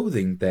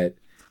clothing that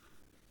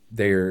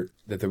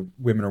the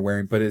women are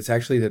wearing, but it's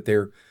actually that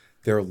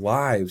their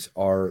lives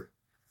are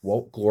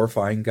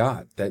glorifying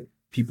God. That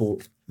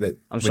people that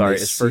I'm sorry,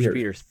 it's First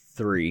Peter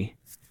 3.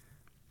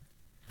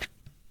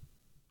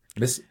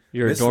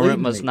 Your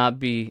adornment must not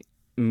be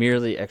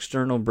merely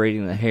external,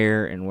 braiding the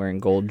hair and wearing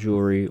gold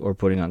jewelry or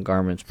putting on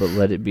garments, but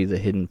let it be the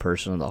hidden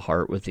person of the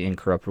heart with the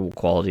incorruptible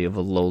quality of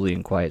a lowly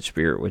and quiet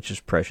spirit, which is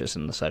precious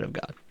in the sight of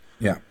God.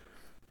 Yeah.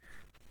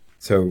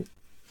 So,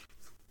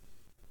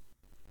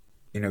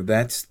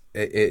 that's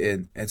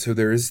it, and so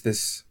there is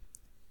this.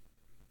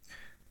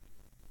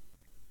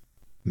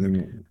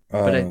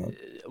 But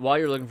while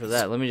you're looking for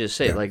that, let me just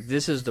say,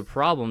 this is the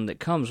problem that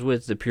comes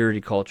with the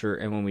purity culture,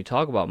 and when we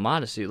talk about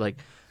modesty,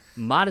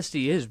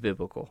 modesty is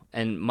biblical,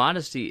 and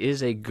modesty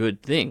is a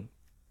good thing.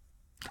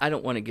 I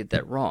don't want to get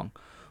that wrong.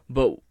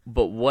 But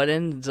what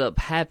ends up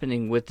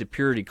happening with the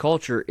purity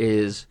culture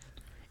is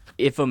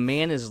if a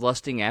man is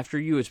lusting after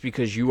you, it's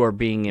because you are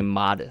being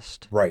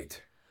immodest.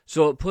 Right.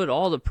 So it put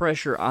all the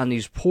pressure on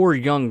these poor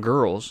young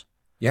girls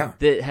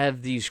that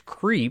have these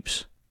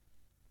creeps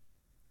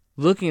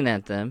looking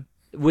at them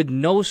with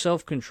no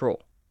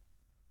self-control.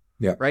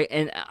 Yeah. Right?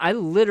 And I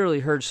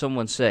literally heard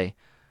someone say,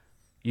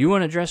 you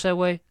want to dress that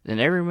way? Then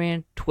every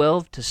man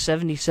 12 to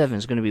 77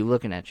 is going to be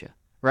looking at you.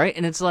 Right?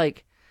 And it's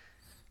like,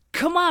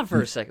 come on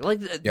for a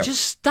second.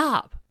 Just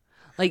stop.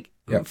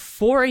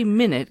 For a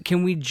minute,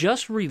 can we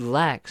just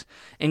relax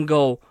and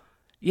go,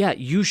 yeah,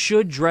 you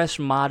should dress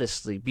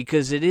modestly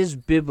because it is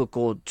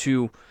biblical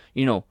to,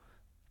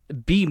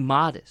 be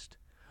modest.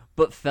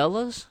 But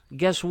fellas,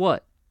 guess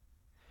what?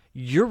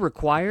 You're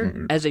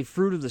required as a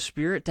fruit of the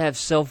Spirit to have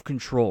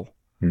self-control.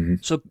 Mm-hmm.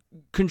 So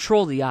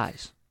control the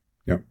eyes.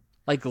 Yeah.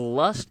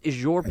 Lust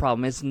is your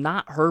problem. It's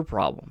not her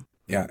problem.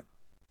 Yeah.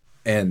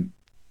 And,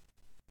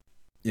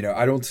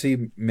 I don't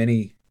see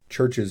many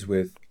churches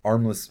with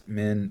armless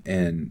men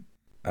and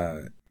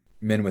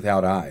men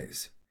without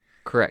eyes.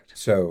 Correct.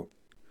 So,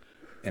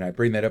 and I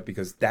bring that up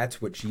because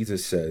that's what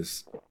Jesus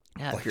says.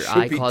 Yeah, if your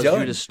eye causes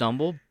you to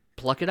stumble,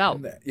 pluck it out.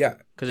 Yeah.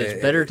 Because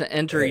it's better to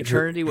enter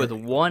eternity with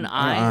one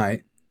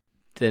eye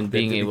than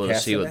being able to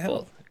see with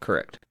both.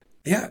 Correct.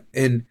 Yeah,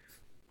 and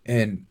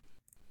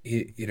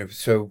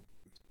so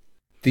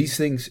these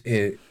things,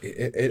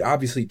 it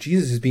obviously,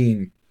 Jesus is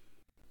being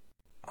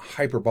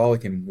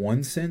hyperbolic in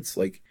one sense.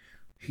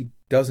 He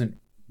doesn't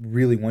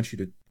really want you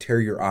to tear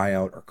your eye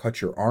out or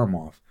cut your arm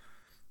off,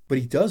 but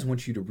he does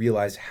want you to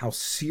realize how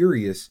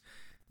serious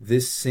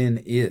this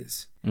sin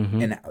is,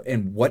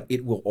 and what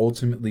it will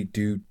ultimately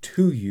do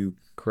to you.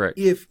 Correct.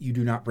 If you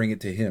do not bring it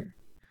to him,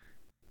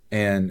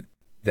 and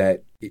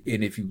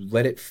if you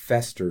let it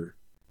fester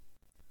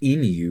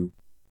in you,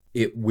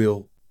 it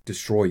will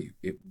destroy you.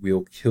 It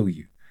will kill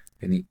you.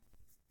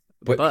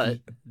 But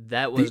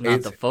that was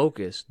not the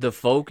focus. The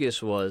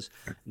focus was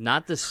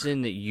not the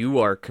sin that you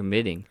are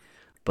committing,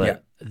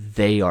 but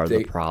they are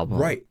the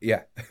problem. Right,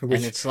 yeah. And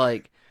it's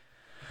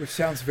which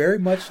sounds very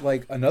much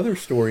like another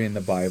story in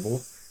the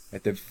Bible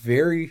at the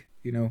very,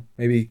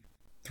 maybe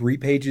 3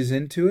 pages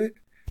into it.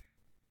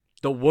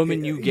 The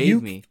woman you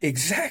gave me.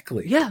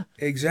 Exactly. Yeah.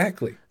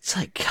 Exactly. It's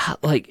God,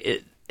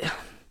 it.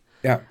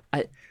 Yeah.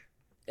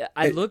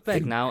 I look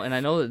back now, and I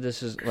know that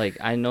this is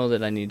I know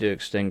that I need to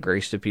extend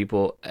grace to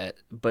people,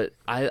 but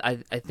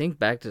I think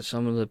back to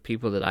some of the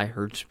people that I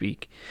heard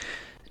speak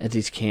at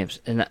these camps,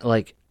 and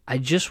I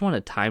just want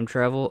to time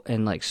travel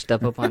and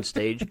step up on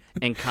stage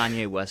and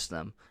Kanye West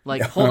them.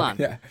 Hold on,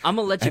 I'm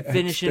gonna let you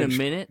finish in a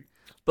minute,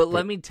 but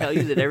let me tell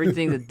you that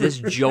everything that this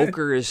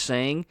joker is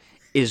saying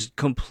is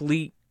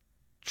complete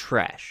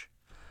trash.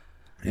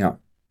 Yeah.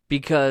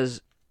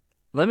 Because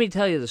let me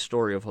tell you the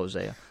story of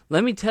Hosea.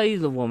 Let me tell you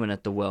the woman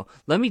at the well.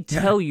 Let me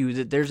tell you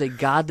that there's a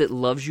God that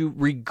loves you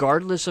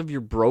regardless of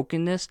your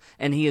brokenness,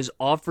 and he has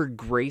offered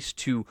grace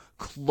to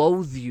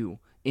clothe you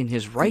in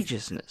his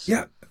righteousness.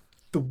 Yeah.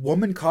 The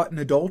woman caught in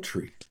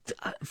adultery.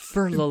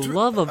 For the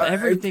love of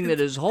everything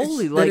that is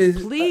holy,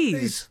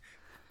 please.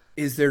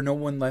 Is there no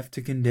one left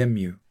to condemn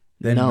you?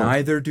 Then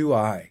neither do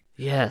I.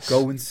 Yes.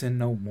 Go and sin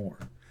no more.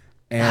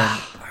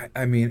 And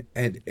I mean,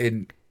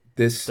 and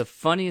this. The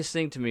funniest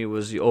thing to me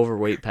was the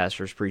overweight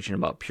pastors preaching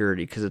about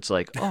purity, because it's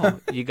oh,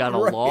 you got a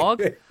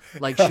log?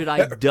 Should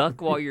I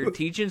duck while you're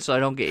teaching so I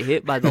don't get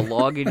hit by the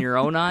log in your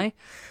own eye?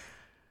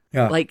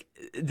 Yeah.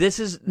 This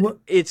is,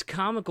 it's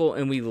comical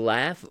and we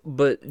laugh,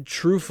 but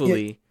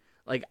truthfully,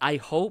 I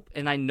hope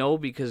and I know,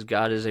 because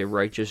God is a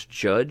righteous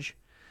judge,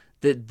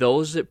 that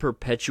those that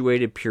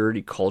perpetuated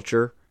purity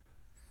culture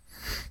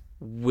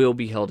will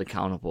be held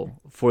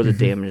accountable for the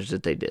damage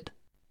that they did.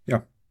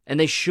 Yeah. And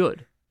they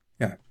should.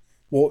 Yeah.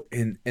 Well,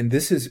 and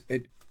this is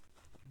it.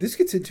 This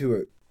gets into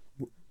it.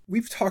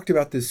 We've talked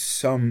about this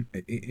some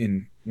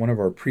in one of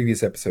our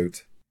previous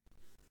episodes,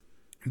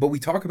 but we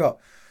talk about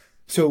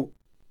so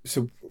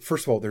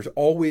first of all, there's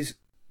always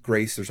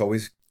grace. There's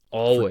always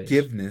Always.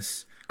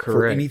 forgiveness Correct.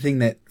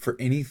 for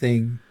any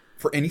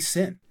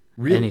sin,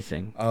 really.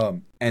 Anything.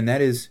 And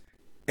that is,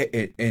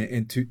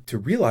 and to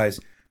realize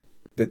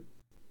that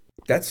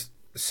that's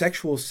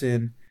sexual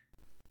sin.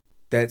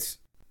 That's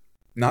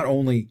not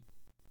only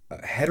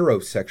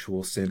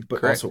heterosexual sin,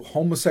 but Correct. also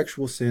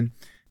homosexual sin.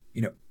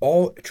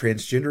 All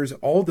transgenders,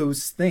 all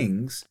those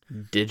things.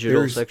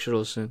 Digital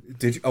sexual sin.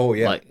 Oh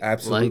yeah,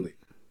 absolutely.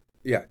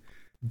 Yeah,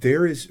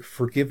 there is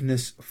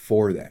forgiveness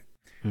for that,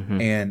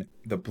 and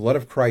the blood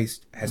of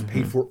Christ has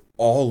paid for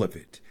all of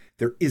it.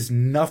 There is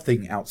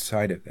nothing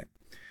outside of that.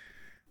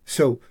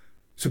 So,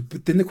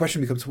 but then the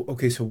question becomes,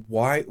 okay, so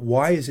why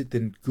is it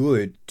then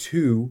good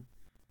to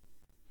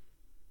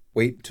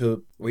wait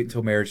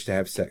until marriage to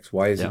have sex?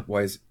 Why is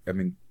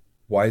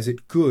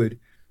it good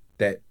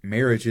that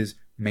marriage is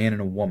man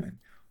and a woman?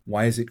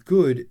 Why is it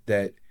good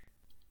that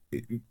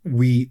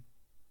we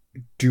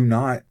do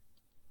not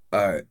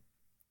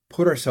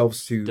put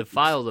ourselves to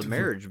defile the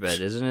marriage bed?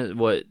 Isn't it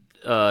what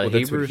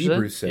that's what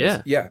Hebrews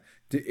says? Yeah.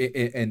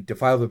 And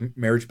defile the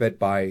marriage bed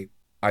by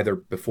either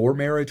before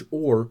marriage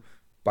or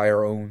by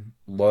our own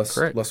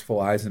lustful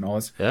eyes and all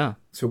this. Yeah.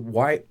 So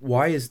why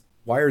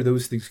are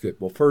those things good?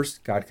 Well,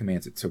 first, God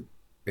commands it, so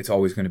it's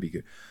always going to be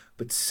good.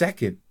 But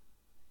second,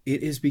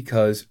 it is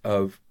because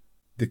of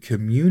the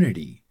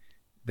community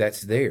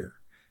that's there.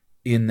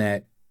 In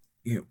that,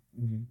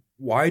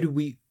 why do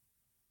we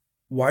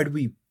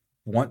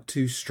want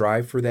to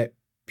strive for that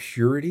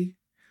purity?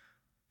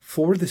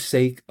 For the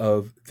sake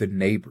of the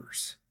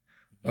neighbors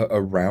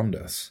around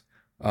us,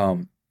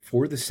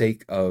 for the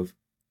sake of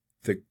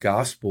the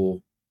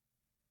gospel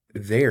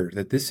there.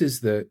 That this is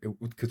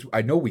because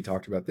I know we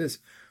talked about this.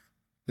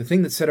 The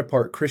thing that set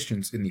apart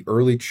Christians in the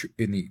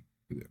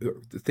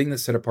the thing that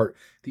set apart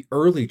the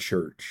early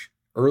church,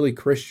 early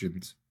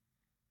Christians,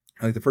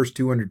 like the first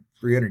 200,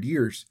 300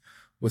 years,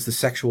 was the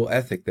sexual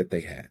ethic that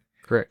they had.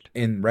 Correct.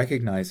 In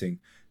recognizing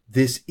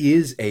this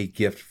is a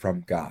gift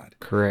from God.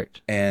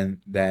 Correct.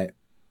 And that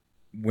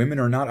women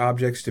are not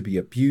objects to be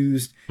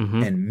abused,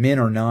 and men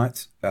are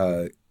not,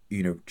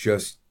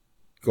 just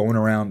going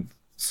around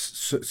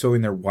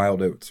sowing their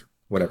wild oats or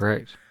whatever.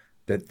 Correct.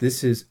 That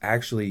this is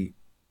actually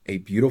a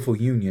beautiful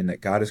union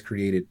that God has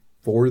created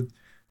for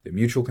the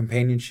mutual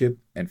companionship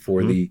and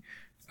for the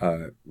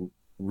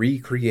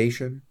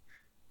recreation,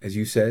 as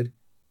you said,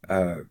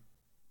 and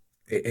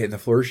the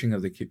flourishing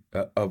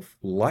of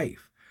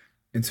life.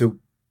 And so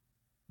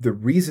the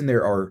reason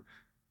there are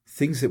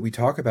things that we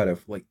talk about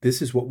of like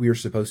this is what we are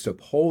supposed to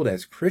uphold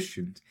as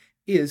Christians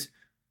is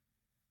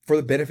for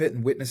the benefit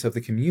and witness of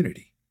the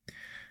community.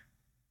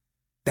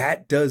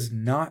 That does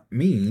not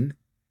mean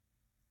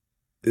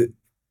that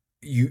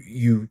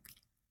you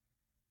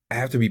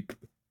have to be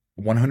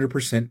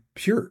 100%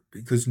 pure,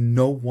 because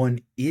no one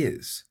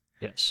is.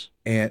 Yes.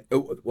 And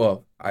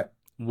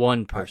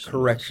one person.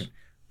 Correction. Is.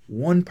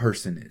 One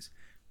person is.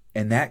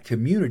 And that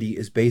community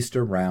is based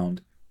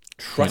around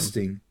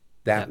trusting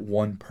that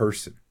one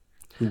person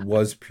who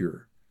was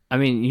pure. I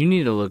mean, you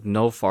need to look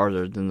no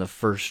farther than the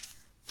first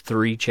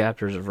 3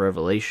 chapters of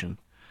Revelation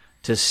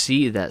to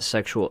see that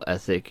sexual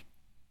ethic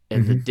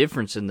and the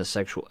difference in the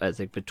sexual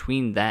ethic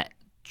between that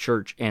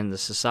church and the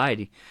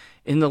society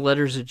in the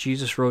letters that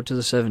Jesus wrote to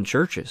the 7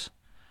 churches.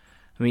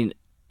 I mean,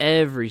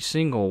 every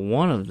single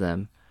one of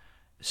them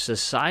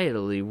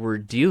societally were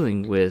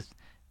dealing with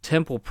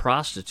temple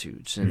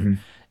prostitutes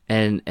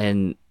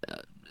and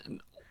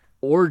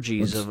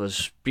orgies of a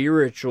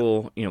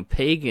spiritual,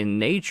 pagan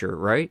nature,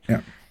 right?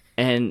 Yeah.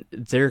 And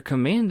their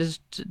command is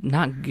to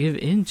not give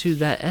into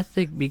that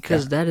ethic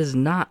because that is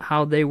not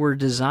how they were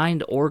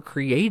designed or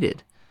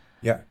created.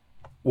 Yeah.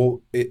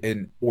 Well,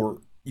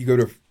 or you go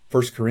to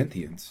 1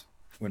 Corinthians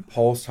when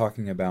Paul's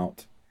talking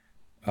about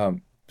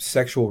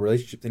sexual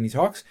relationships, and he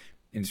talks,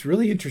 and it's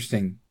really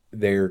interesting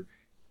there.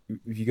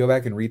 If you go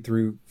back and read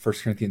through 1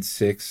 Corinthians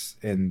 6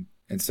 and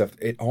stuff,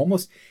 he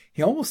almost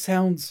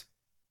sounds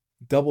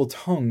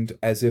double-tongued,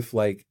 as if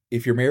like,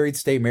 if you're married,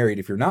 stay married.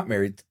 If you're not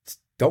married,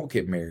 don't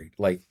get married.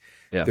 Like,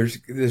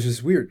 there's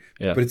this weird,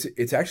 but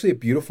it's actually a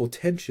beautiful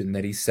tension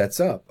that he sets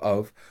up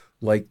of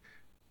like,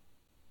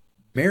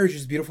 marriage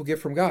is a beautiful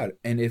gift from God,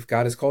 and if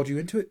God has called you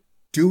into it,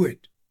 do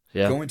it.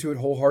 Yeah. Go into it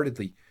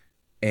wholeheartedly,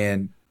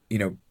 and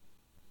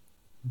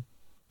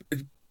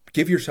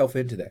give yourself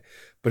into that.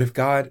 But if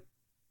God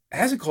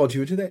hasn't called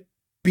you into that,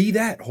 be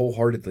that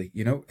wholeheartedly.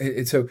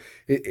 And so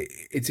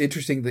it's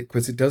interesting that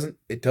because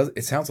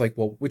it sounds like,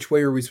 well, which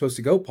way are we supposed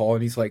to go, Paul?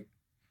 And he's like,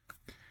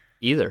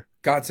 either.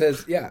 God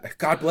says,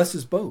 God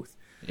blesses both.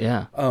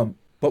 Yeah.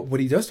 But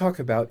what he does talk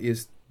about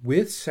is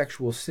with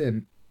sexual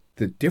sin,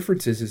 the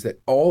difference is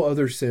that all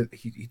other sin,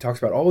 he talks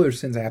about all other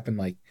sins happen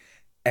like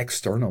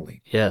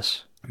externally.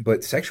 Yes.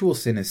 But sexual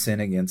sin is sin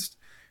against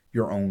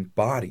your own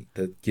body,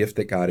 the gift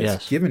that God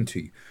has given to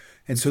you.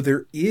 And so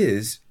there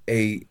is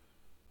a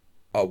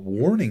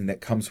warning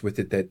that comes with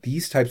it that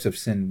these types of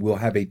sin will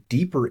have a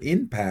deeper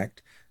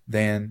impact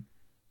than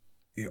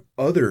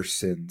other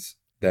sins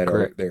that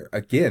are there.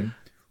 Again,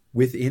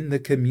 within the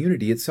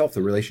community itself,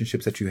 the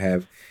relationships that you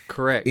have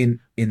in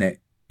that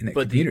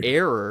but community. the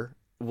error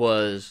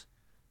was,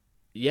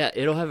 yeah,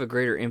 it'll have a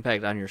greater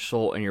impact on your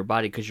soul and your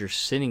body because you're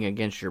sinning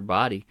against your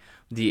body.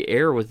 The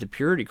error with the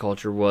purity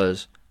culture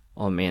was,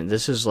 oh man,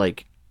 this is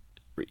like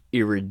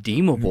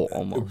irredeemable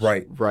almost,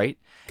 Right. right?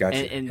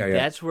 Gotcha. And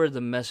that's where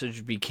the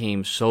message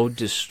became so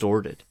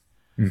distorted.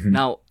 Mm-hmm.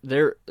 Now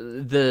there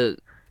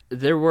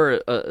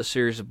were a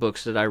series of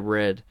books that I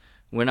read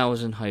when I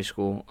was in high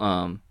school.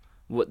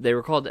 What they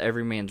were called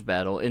Every Man's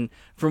Battle, and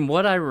from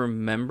what I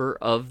remember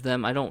of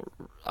them,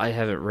 I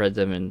haven't read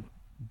them in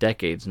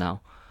decades now,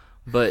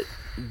 but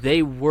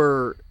they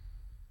were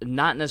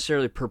not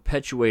necessarily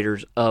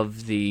perpetuators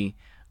of the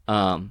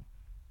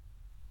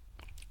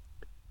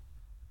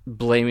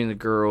blaming the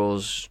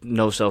girls,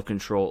 no self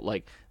control.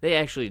 Like they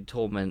actually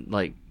told men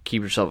like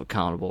keep yourself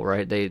accountable,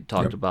 right? They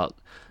talked about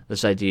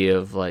this idea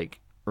of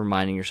like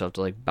reminding yourself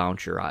to like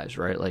bounce your eyes,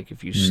 right? Like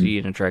if you see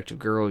an attractive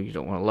girl, you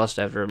don't want to lust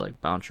after her, like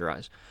bounce your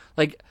eyes.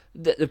 Like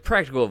the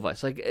practical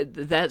advice, like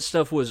that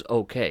stuff was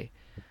okay.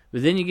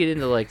 But then you get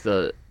into like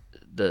the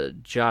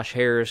Josh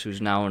Harris,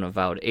 who's now an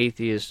avowed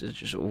atheist. It's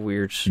just a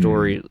weird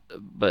story,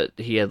 but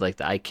he had like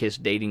the I Kiss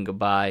Dating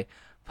Goodbye,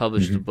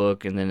 published the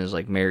book, and then is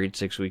like married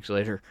 6 weeks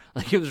later.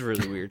 Like it was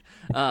really weird.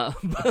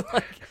 But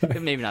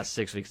like maybe not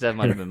 6 weeks. That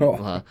might have been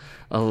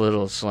a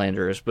little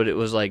slanderous. But it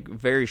was like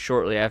very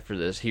shortly after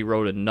this, he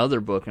wrote another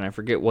book, and I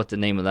forget what the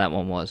name of that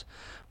one was.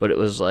 But it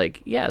was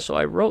like, yeah, so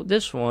I wrote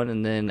this one,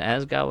 and then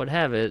as God would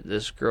have it,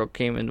 this girl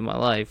came into my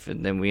life,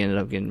 and then we ended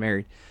up getting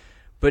married.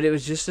 But it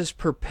was just this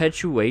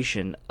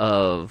perpetuation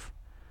of,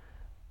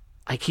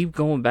 I keep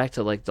going back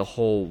to like the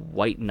whole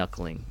white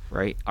knuckling,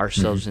 right?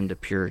 Ourselves into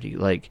purity.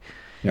 Like,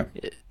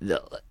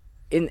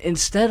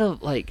 instead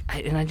of like,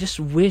 and I just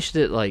wish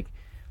that like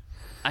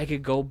I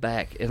could go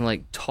back and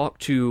like talk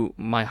to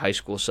my high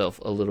school self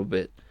a little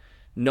bit,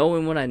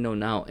 knowing what I know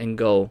now, and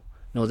go,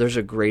 no, there's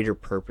a greater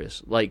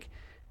purpose. Like,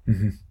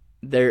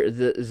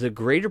 the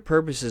greater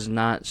purpose is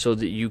not so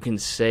that you can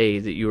say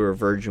that you were a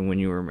virgin when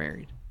you were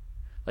married.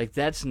 Like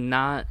that's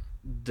not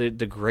the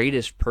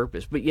greatest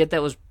purpose, but yet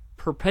that was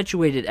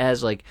perpetuated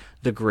as like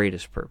the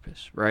greatest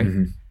purpose, right?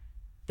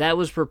 That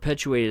was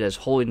perpetuated as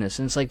holiness,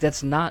 and it's like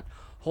that's not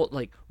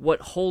like what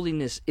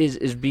holiness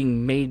is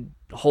being made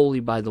holy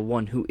by the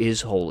one who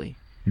is holy.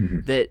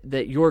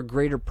 That your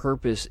greater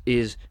purpose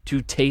is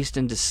to taste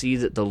and to see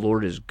that the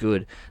Lord is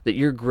good. That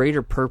your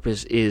greater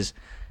purpose is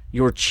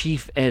your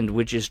chief end,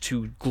 which is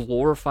to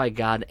glorify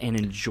God and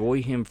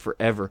enjoy Him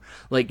forever.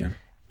 Like.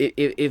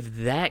 If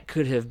that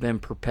could have been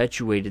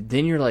perpetuated,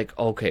 then you're like,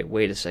 okay,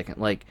 wait a second.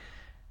 Like,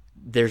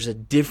 there's a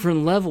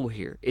different level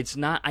here. It's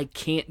not I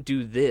can't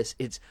do this.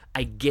 It's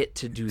I get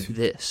to do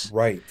this.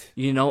 Right.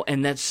 You know,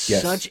 and that's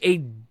such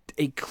a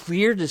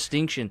clear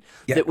distinction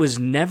that was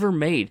never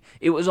made.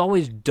 It was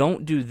always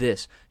don't do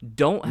this,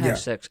 don't have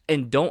sex,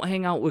 and don't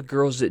hang out with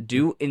girls that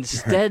do,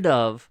 instead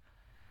of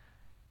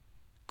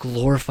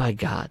glorify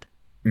God.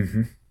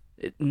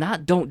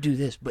 Not don't do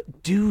this,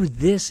 but do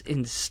this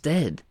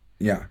instead.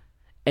 Yeah.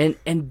 And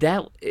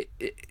that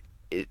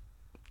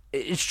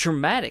it's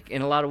traumatic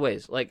in a lot of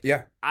ways. Like,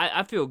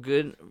 I feel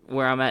good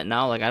where I'm at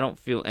now. Like, I don't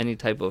feel any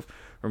type of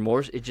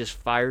remorse. It just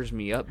fires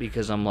me up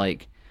because I'm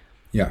like,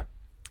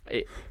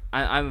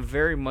 I'm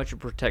very much a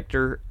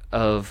protector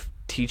of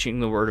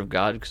teaching the Word of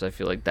God because I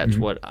feel like that's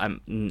what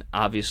I'm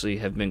obviously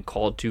have been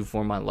called to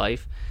for my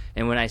life.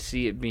 And when I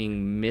see it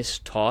being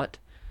mistaught,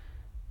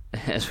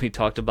 as we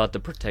talked about the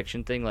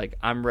protection thing, like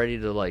I'm ready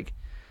to like.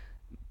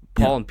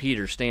 Paul and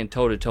Peter stand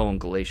toe-to-toe in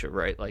Galatia,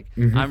 right? Like,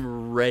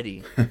 I'm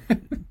ready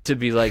to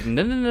be like,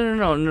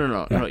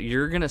 no.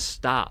 You're going to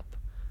stop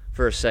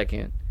for a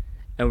second,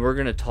 and we're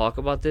going to talk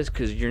about this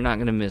because you're not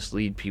going to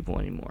mislead people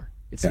anymore.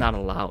 It's not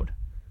allowed.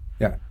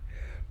 Yeah.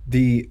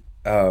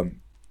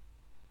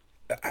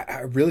 I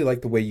really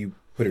like the way you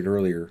put it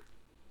earlier,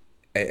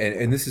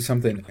 and this is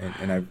something,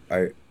 and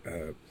I've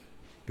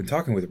been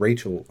talking with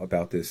Rachel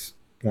about this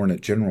more in a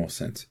general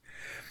sense.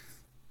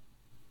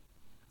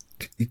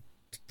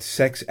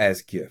 Sex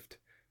as gift,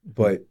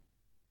 but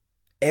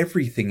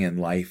everything in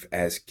life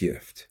as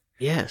gift.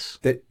 Yes.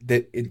 That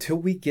until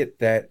we get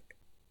that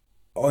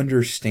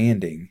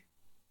understanding,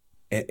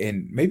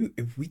 and maybe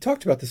if we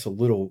talked about this a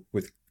little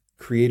with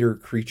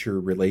creator-creature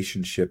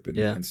relationship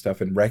and stuff,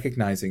 and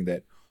recognizing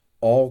that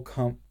all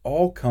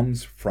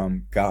comes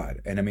from God.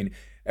 And I mean,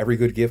 every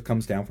good gift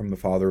comes down from the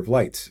Father of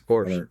lights. Of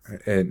course.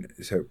 And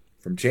so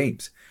from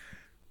James.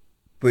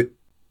 But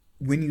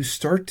when you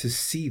start to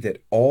see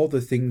that all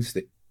the things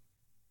that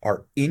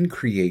are in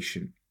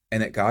creation,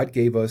 and that God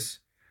gave us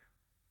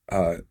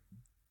the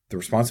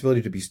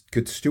responsibility to be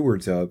good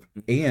stewards of,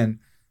 and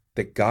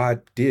that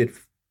God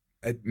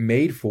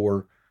made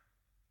for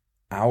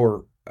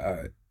our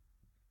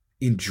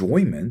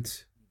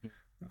enjoyment,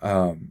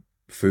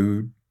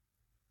 food,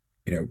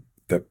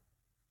 the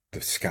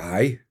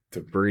sky, the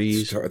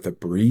breeze,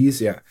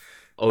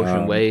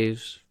 ocean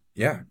waves.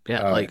 Yeah.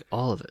 Like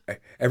all of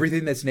it.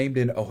 Everything that's named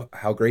in "Oh,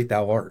 how great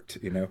thou art,"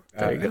 There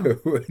you go.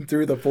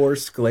 Through the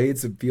forest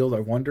glades and field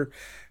I wander,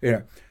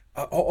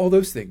 all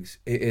those things,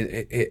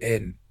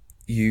 and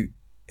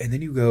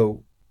then you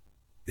go,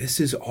 this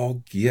is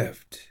all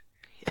gift,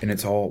 and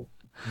it's all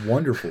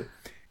wonderful.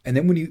 And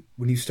then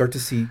when you start to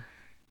see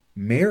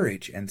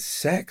marriage and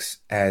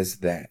sex as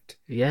that,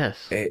 Yes.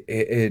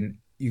 and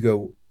you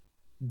go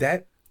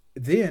that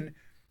then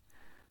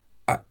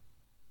I,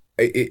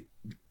 it,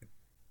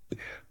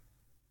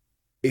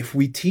 if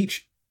we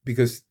teach,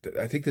 because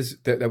I think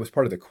that was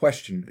part of the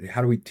question,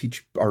 how do we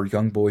teach our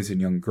young boys and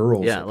young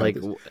girls Yeah, about like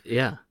this?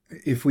 yeah.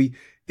 If we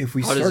How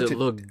does start it to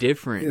look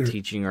different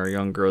teaching our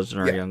young girls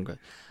and our yeah, young guys?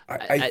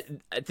 I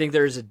I think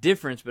there is a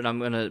difference, but I'm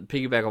going to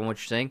piggyback on what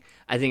you're saying.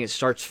 I think it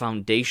starts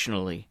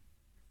foundationally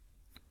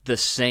the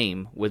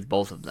same with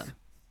both of them.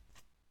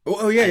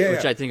 oh yeah,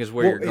 Which I think is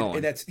where well, you're going.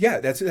 and that's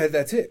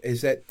it,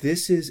 is that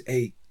this is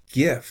a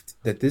gift,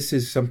 that this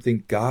is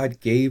something God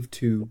gave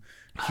to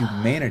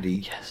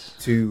humanity Yes.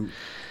 to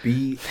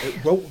be,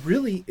 well,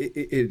 really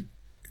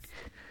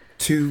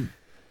to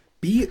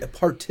be a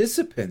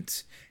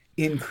participant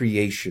in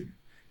creation.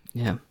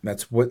 Yeah.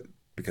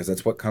 Because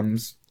that's what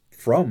comes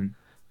from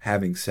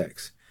having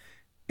sex.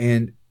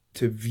 And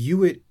to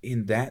view it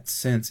in that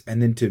sense,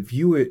 and then to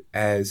view it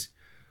as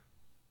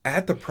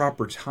at the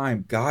proper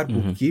time, God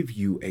will give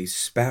you a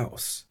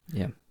spouse.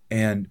 Yeah.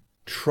 And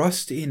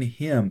trust in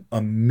him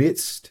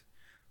amidst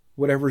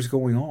whatever's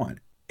going on.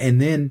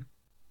 And then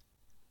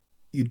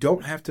you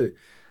don't have to,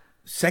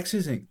 sex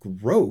isn't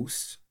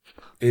gross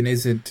and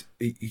isn't,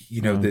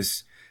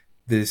 this,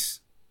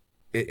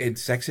 and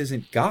sex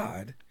isn't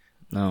God.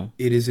 No.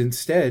 It is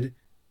instead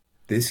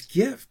this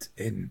gift,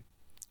 and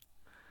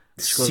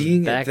This goes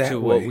seeing back it that to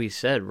way. what we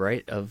said,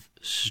 right? Of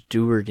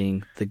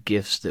stewarding the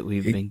gifts that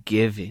we've been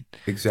given.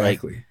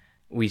 Exactly. Like,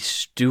 we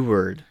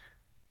steward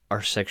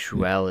our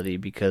sexuality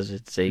because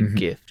it's a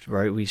gift,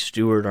 right? We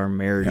steward our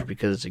marriage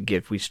because it's a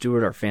gift. We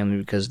steward our family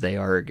because they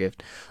are a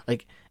gift.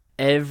 Like,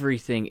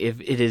 everything, if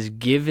it is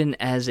given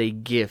as a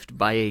gift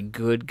by a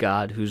good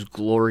God whose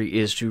glory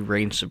is to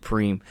reign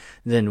supreme,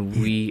 then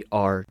we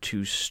are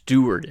to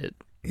steward it.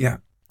 Yeah.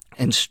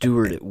 And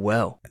steward it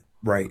well.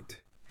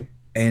 Right.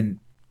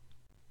 And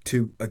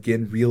to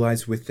again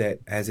realize with that,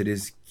 as it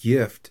is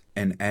gift,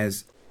 and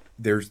as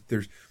there's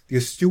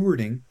because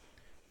stewarding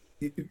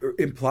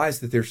implies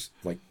that there's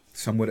like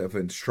somewhat of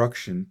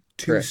instruction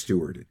to Correct.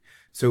 steward it.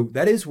 So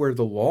that is where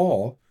the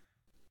law,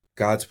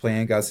 God's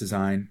plan, God's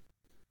design,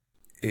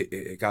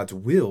 God's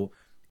will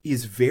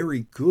is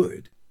very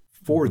good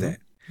for that.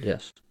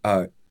 Yes.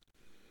 What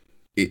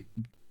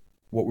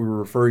we were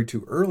referring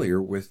to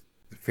earlier with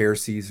the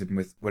Pharisees and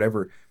with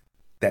whatever,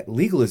 that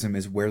legalism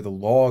is where the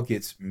law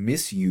gets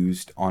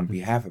misused on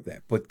behalf of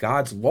that. But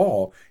God's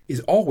law is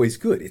always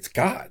good. It's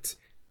God's.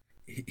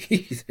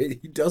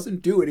 He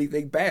doesn't do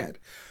anything bad.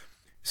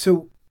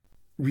 So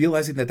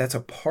realizing that that's a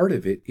part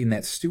of it in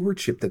that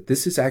stewardship, that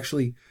this is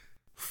actually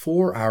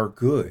for our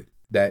good,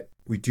 that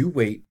we do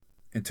wait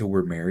until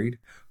we're married,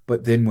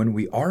 but then when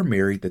we are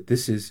married, that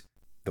this is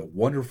the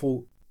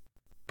wonderful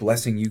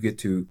blessing you get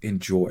to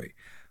enjoy.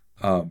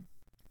 And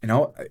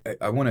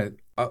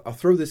I'll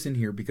throw this in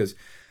here because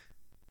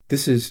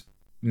this is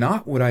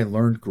not what I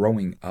learned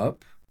growing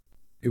up.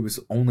 It was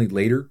only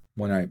later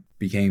when I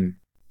became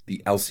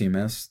the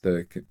LCMS,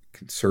 the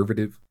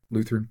conservative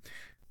Lutheran.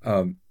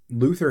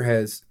 Luther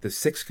has the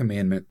sixth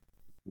commandment.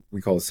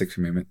 We call it the sixth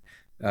commandment.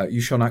 You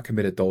shall not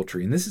commit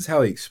adultery. And this is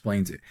how he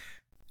explains it.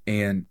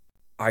 And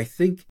I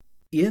think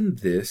in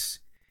this,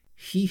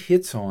 he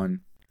hits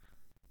on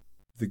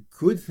the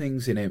good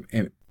things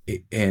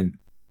and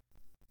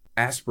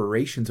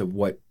aspirations of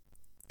what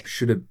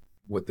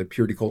the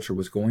purity culture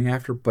was going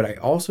after. But I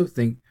also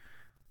think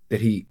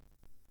that he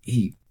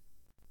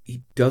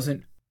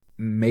doesn't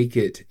make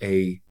it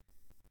a,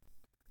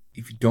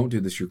 if you don't do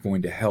this, you're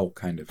going to hell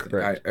kind of thing.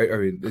 Correct. I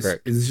mean, this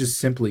is just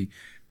simply,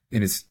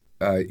 and it's,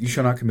 you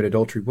shall not commit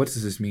adultery. What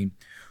does this mean?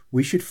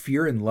 We should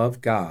fear and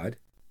love God.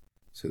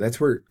 So that's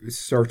where it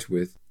starts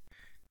with,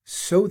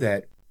 so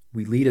that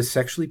we lead a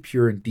sexually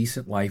pure and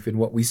decent life in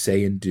what we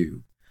say and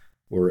do,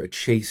 or a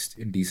chaste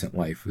and decent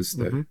life is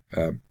the,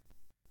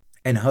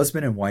 and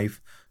husband and wife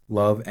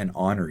love and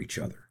honor each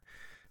other.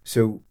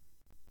 So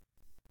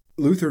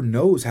Luther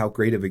knows how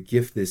great of a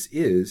gift this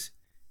is,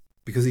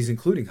 because he's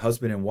including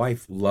husband and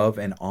wife love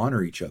and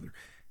honor each other.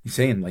 He's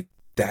saying, like,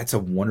 that's a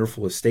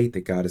wonderful estate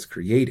that God has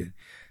created.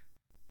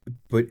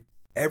 But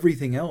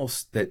everything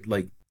else that,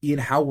 like, in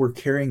how we're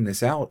carrying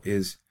this out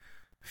is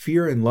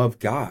fear and love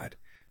God.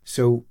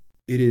 So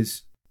it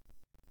is,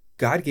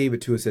 God gave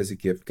it to us as a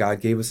gift. God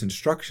gave us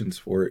instructions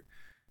for it.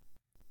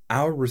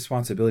 Our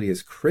responsibility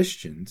as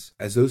Christians,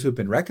 as those who have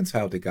been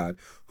reconciled to God,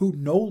 who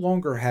no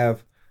longer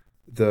have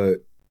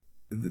that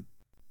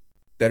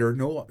are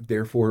no,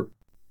 therefore,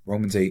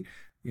 Romans 8,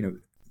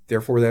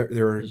 therefore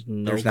there's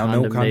now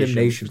no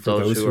condemnation for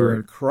those who are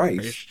in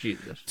Christ,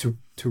 to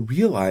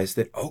realize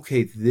that,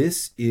 okay,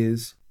 this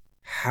is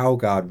how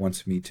God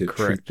wants me to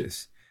treat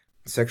this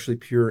sexually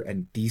pure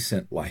and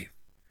decent life.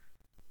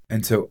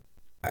 And so,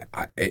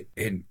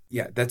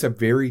 that's a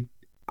very,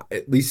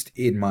 at least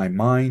in my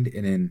mind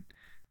and in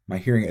my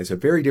hearing, is a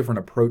very different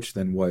approach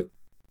than what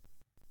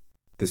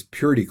this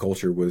purity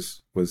culture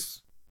was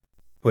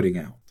putting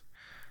out.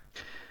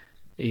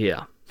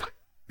 Yeah.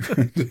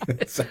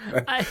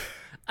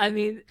 I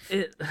mean,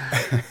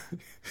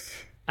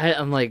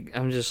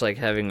 I'm just like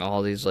having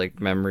all these like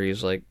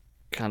memories like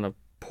kind of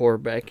pour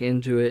back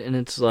into it, and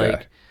it's Yeah.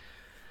 like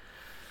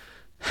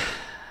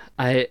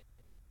I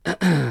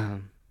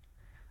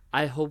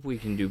I hope we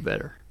can do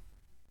better.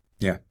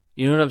 Yeah.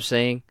 You know what I'm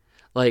saying?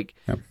 Like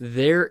Yeah.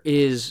 there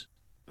is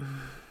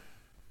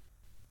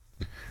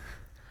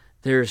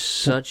there's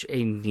such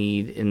a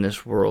need in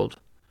this world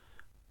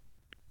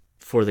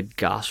for the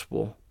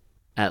gospel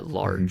at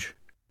large.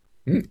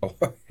 Oh,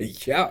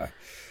 yeah.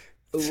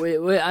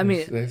 Wait, I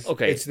mean,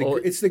 okay. It's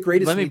the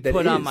greatest Let me need that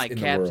put on is my in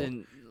the world.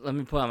 captain. Let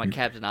me put on my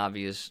Captain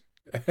Obvious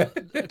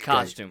Okay.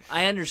 costume.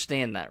 I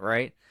understand that,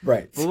 right? But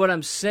Right. what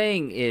I'm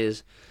saying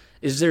is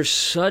there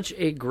such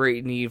a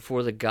great need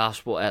for the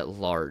gospel at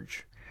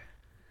large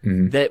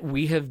that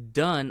we have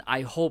done,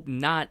 I hope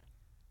not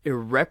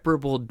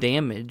irreparable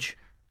damage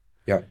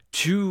Yeah.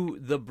 to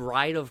the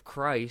bride of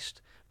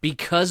Christ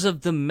because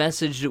of the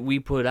message that we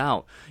put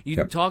out. You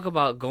Yeah. talk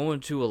about going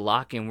to a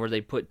lock-in where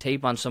they put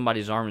tape on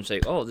somebody's arm and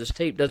say, "Oh, this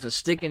tape doesn't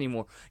stick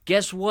anymore."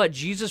 Guess what?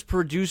 Jesus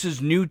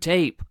produces new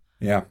tape.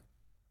 Yeah.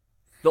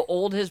 The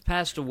old has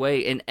passed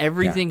away and Yeah.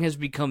 everything has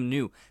become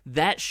new.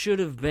 That should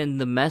have been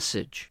the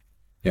message.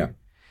 Yeah.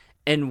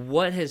 And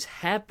what has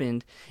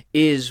happened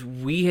is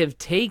we have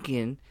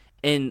taken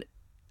and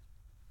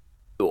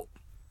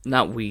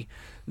not we,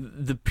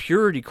 the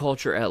purity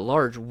culture at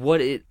large,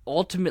 what it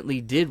ultimately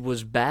did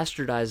was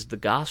bastardize the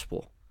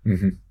gospel.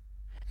 Mm-hmm.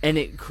 And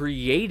it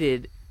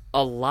created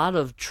a lot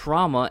of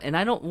trauma. And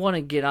I don't want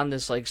to get on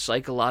this like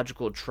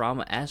psychological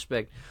trauma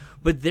aspect,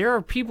 but there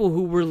are people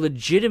who were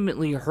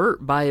legitimately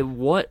hurt by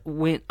what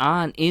went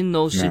on in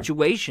those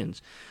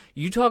situations.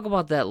 You talk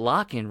about that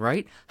lock-in,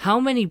 right? How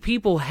many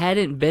people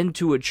hadn't been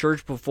to a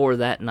church before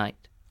that night?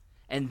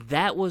 And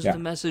that was the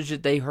message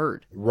that they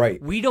heard.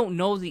 Right. We don't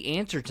know the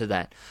answer to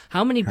that.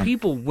 How many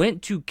people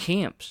went to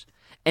camps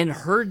and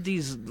heard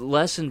these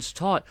lessons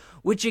taught,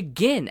 which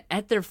again,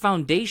 at their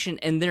foundation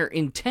and their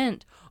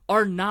intent,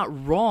 are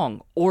not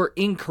wrong or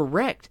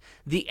incorrect.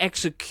 The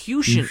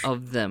execution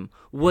of them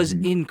was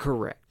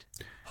incorrect,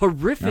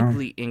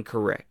 horrifically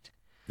incorrect.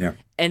 Yeah.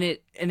 And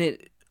it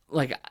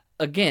like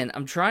again,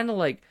 I'm trying to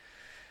like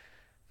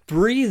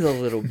breathe a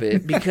little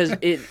bit because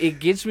it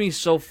gets me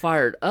so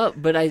fired up.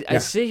 But I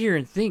sit here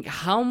and think,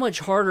 how much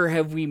harder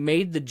have we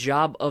made the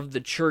job of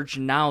the church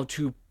now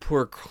to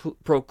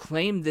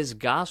proclaim this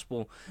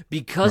gospel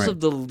because of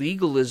the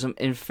legalism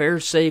and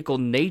pharisaical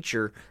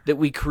nature that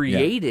we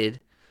created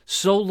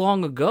so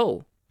long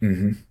ago?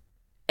 Mm-hmm.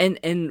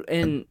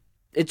 And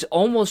it's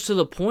almost to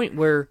the point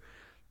where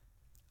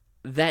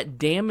that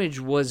damage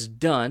was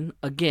done.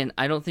 Again,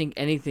 I don't think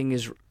anything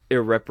is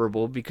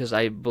irreparable because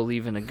I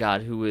believe in a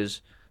God who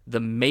is the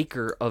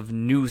maker of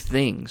new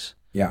things.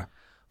 Yeah.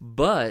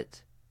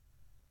 But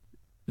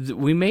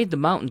we made the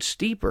mountain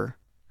steeper.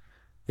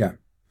 Yeah.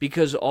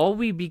 Because all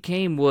we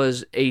became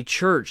was a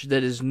church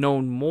that is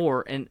known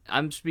more, and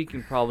I'm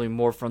speaking probably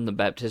more from the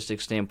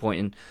Baptistic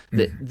standpoint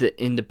and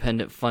the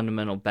independent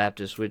fundamental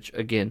Baptists, which,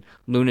 again,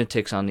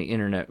 lunatics on the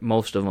internet,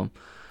 most of them.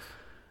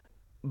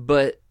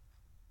 But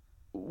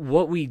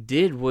what we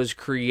did was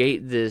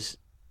create this,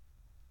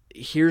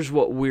 here's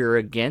what we're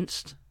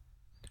against,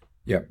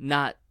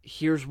 not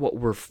here's what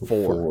we're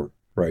for.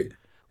 Right.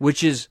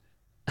 Which is,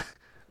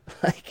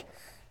 like,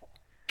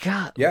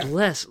 God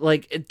bless.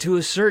 Like, to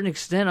a certain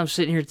extent, I'm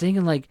sitting here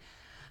thinking, like,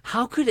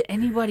 how could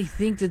anybody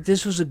think that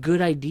this was a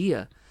good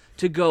idea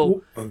to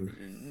go,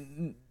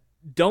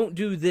 don't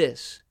do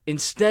this,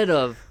 instead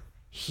of,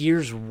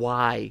 here's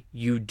why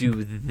you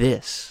do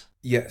this?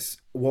 Yes.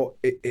 Well,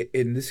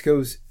 and this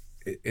goes,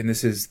 and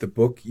this is the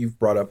book you've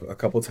brought up a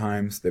couple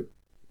times that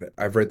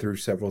I've read through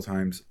several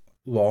times,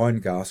 Law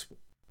and Gospel.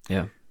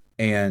 Yeah.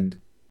 And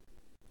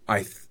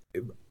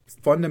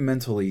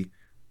fundamentally,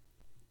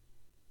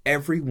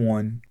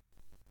 everyone,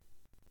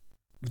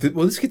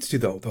 well, this gets to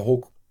the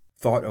whole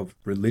thought of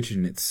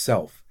religion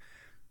itself.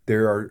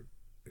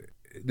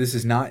 This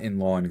is not in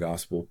Law and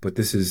Gospel, but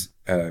this is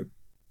a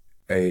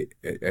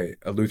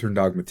Lutheran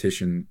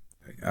dogmatician.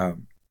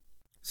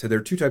 So there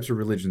are two types of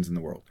religions in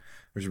the world.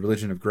 There's a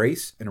religion of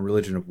grace and a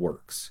religion of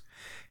works.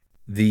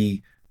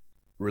 The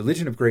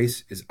religion of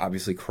grace is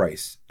obviously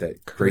Christ,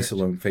 that grace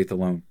alone, faith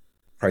alone,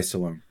 Christ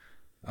alone.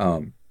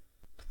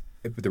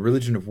 But the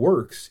religion of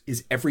works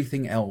is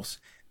everything else.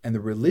 And the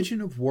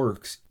religion of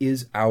works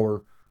is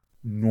our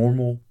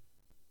normal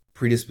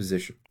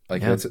predisposition.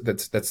 Like that's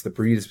the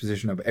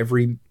predisposition of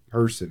every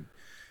person.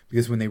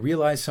 Because when they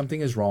realize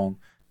something is wrong,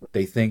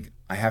 they think,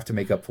 I have to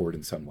make up for it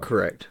in some way.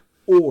 Correct.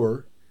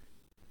 Or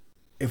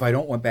if I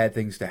don't want bad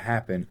things to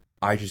happen,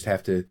 I just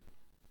have to,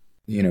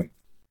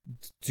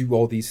 do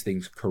all these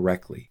things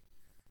correctly.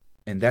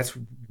 And that's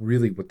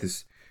really what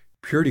this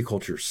purity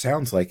culture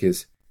sounds like,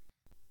 is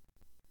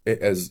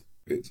as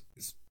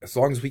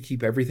long as we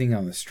keep everything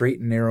on the straight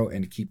and narrow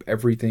and keep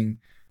everything,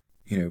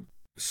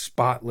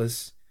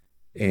 spotless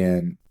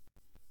and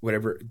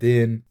whatever,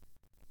 then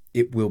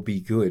it will be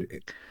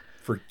good.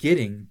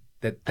 Forgetting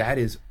that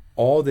is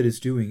all that is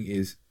doing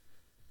is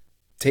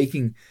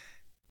taking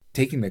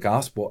taking the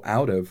gospel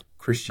out of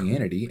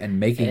Christianity and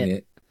making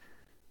it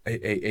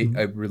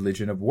a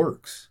religion of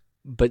works.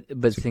 But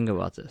think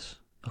about this,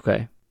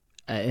 okay?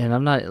 And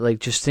I'm not like,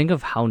 just think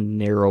of how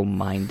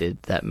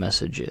narrow-minded that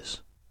message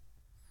is.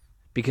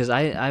 Because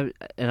I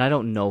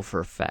don't know for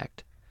a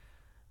fact,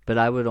 but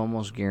I would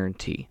almost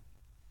guarantee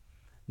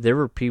there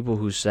were people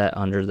who sat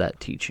under that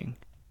teaching.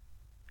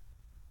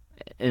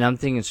 And I'm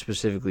thinking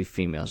specifically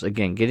females.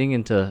 Again, getting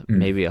into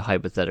maybe a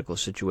hypothetical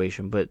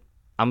situation, but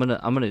I'm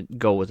gonna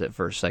go with it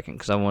for a second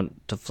because I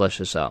want to flesh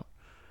this out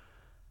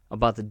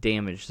about the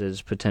damage that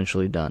is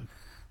potentially done.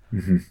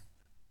 Mm-hmm.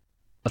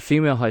 A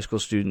female high school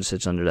student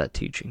sits under that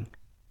teaching,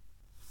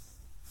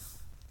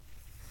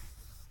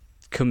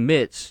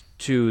 commits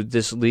to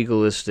this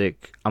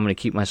legalistic, I'm going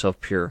to keep myself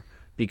pure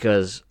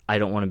because I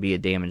don't want to be a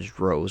damaged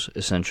rose,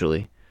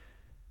 essentially,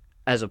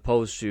 as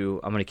opposed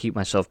to I'm going to keep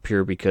myself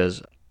pure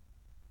because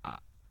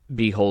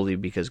be holy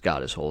because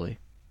God is holy.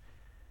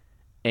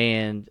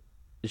 And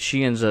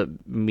she ends up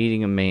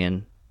meeting a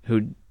man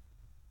who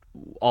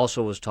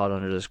also was taught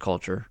under this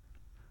culture,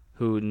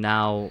 who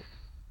now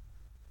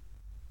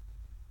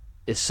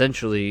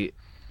essentially,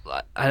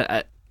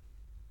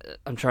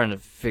 I'm trying to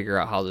figure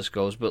out how this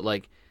goes, but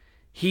like,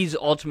 he's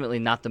ultimately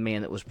not the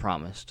man that was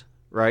promised,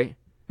 right?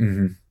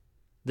 Mm-hmm.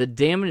 The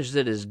damage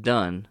that is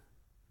done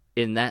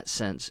in that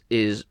sense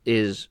is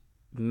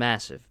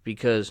massive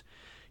because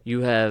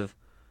you have,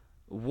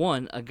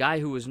 one, a guy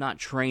who was not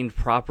trained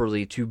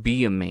properly to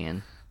be a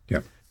man.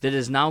 Yep. That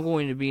is now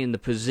going to be in the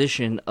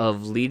position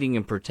of leading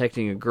and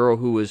protecting a girl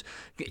who was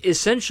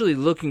essentially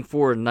looking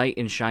for a knight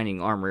in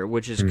shining armor,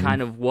 which is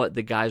kind of what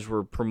the guys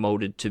were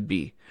promoted to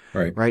be.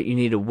 Right. You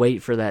need to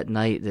wait for that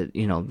night that,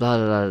 blah,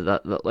 blah, blah,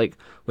 blah, like,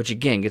 which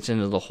again gets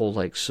into the whole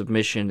like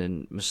submission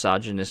and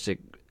misogynistic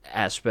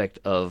aspect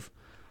of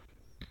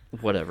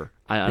whatever.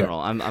 I don't know.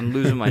 I'm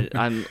losing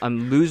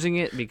I'm losing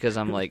it because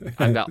I'm like,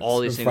 I've got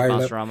all these things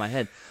bouncing around my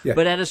head. Yeah.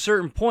 But at a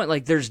certain point,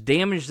 like, there's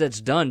damage that's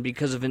done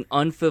because of an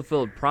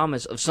unfulfilled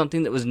promise of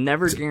something that was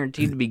never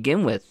guaranteed to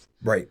begin with.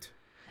 Right.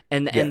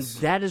 And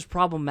that is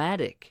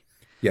problematic.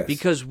 Yes.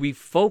 Because we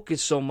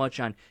focus so much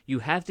on you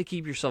have to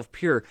keep yourself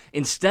pure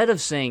instead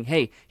of saying,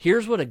 hey,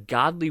 here's what a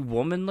godly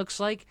woman looks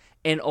like.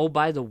 And, oh,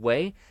 by the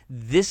way,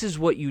 this is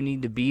what you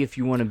need to be if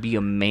you want to be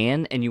a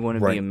man and you want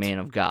to be a man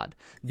of God.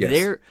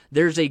 Yes.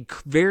 There's a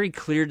very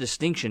clear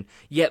distinction,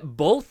 yet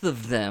both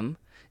of them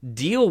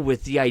deal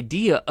with the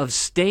idea of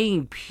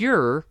staying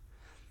pure,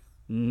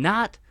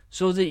 not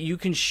so that you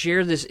can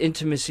share this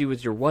intimacy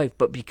with your wife,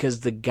 but because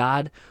the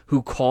God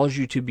who calls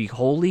you to be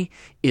holy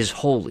is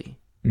holy.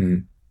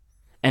 Mm-hmm.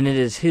 And it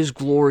is His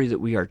glory that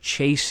we are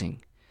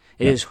chasing.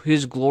 It is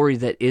His glory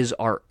that is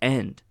our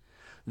end.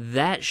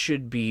 That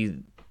should be...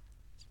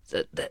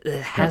 That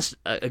has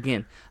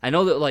again. I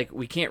know that like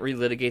we can't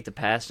relitigate the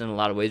past in a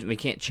lot of ways. We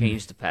can't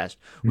change the past.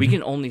 We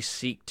can only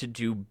seek to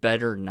do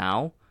better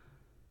now,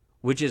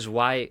 which is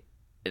why.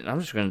 And I'm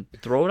just going to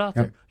throw it out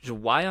there. Which is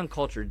why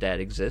Uncultured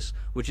Dad exists.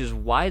 Which is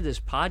why this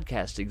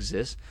podcast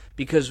exists.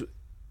 Because,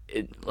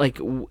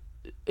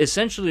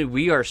 essentially,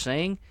 we are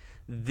saying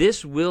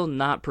this will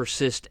not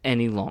persist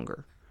any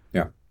longer.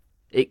 Yeah,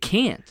 it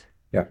can't.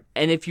 Yeah,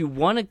 and if you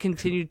want to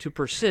continue to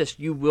persist,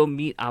 you will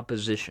meet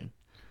opposition.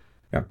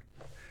 Yeah.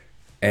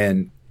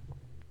 And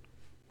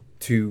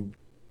to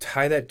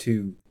tie that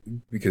to,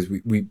 because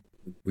we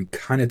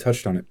kind of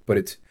touched on it, but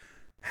it's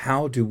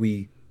how do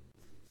we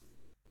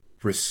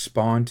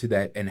respond to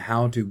that and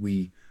how do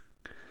we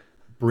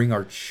bring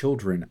our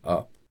children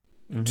up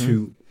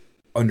to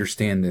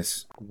understand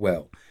this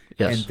well?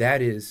 Yes. And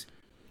that is,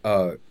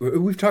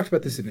 we've talked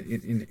about this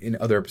in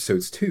other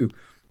episodes too,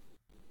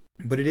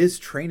 but it is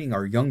training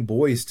our young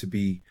boys to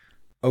be,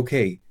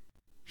 okay,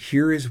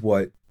 here is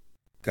what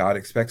God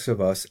expects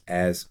of us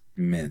as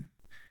men: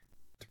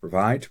 to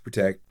provide, to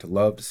protect, to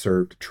love, to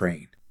serve, to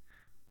train,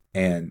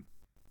 and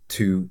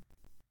to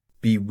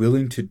be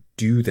willing to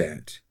do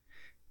that,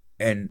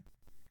 and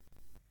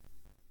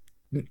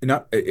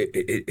not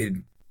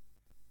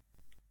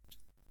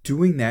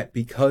doing that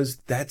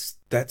because that's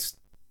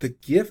the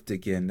gift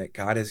again that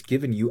God has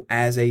given you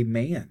as a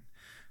man.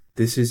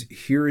 This is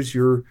here's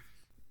your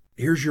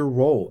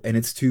role, and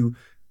it's to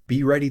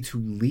be ready to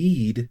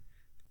lead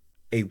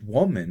a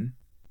woman.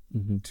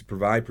 Mm-hmm. To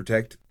provide,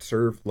 protect,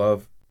 serve,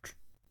 love,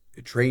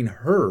 train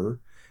her,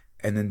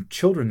 and then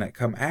children that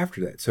come after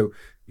that. So,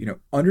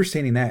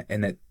 understanding that,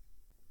 and that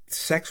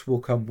sex will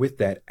come with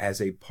that as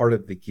a part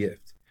of the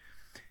gift.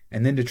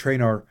 And then to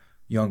train our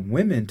young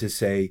women to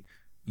say,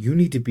 you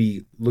need to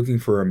be looking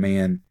for a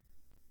man,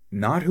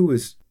 not who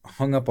is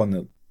hung up on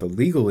the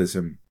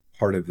legalism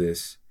part of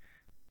this,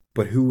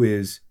 but who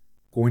is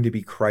going to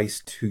be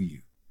Christ to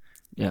you.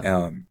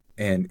 Yeah.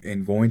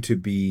 And going to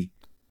be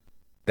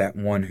that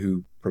one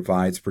who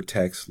provides,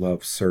 protects,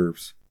 loves,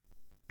 serves,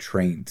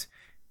 trains,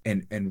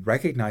 and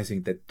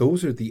recognizing that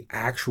those are the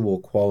actual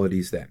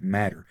qualities that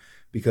matter.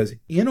 Because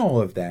in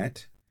all of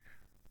that,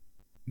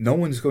 no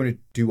one's going to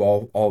do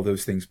all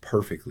those things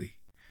perfectly,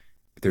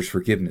 but there's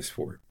forgiveness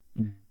for it.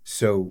 Mm-hmm.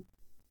 So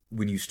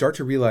when you start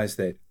to realize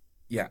that,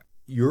 yeah,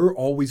 you're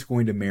always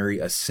going to marry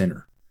a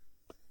sinner.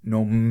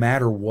 no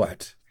matter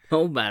what,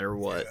 No matter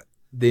what.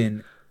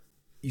 then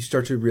you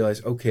start to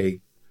realize,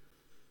 okay,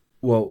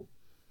 well,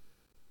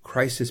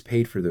 Christ has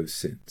paid for those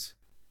sins.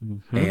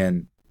 Mm-hmm.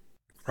 And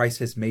Christ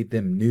has made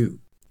them new.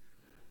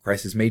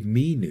 Christ has made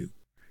me new.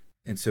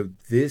 And so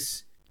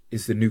this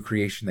is the new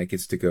creation that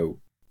gets to go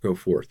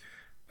forth.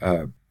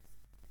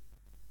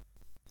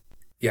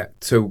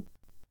 So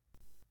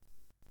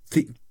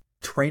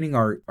training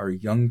our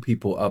young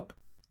people up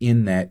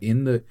in that,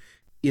 in the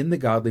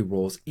godly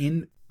roles,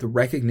 in the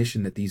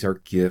recognition that these are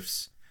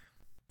gifts,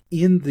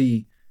 in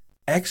the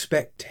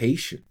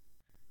expectation,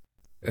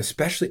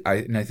 especially,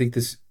 I think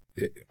this,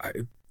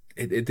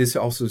 this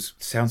also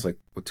sounds like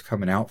what's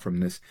coming out from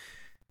this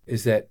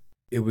is that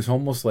it was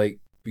almost like,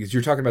 because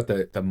you're talking about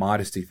the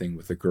modesty thing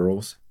with the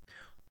girls,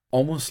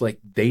 almost like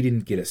they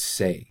didn't get a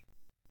say.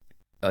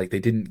 Like they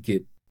didn't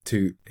get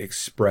to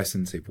express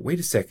and say, but wait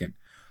a second,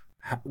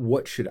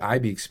 what should I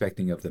be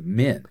expecting of the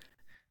men?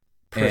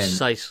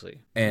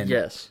 Precisely. And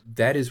yes,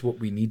 that is what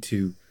we need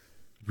to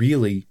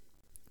really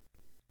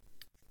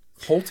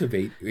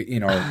cultivate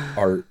in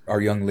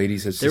our young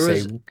ladies, as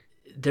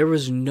there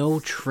was no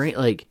train,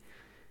 like,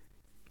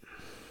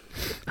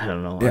 I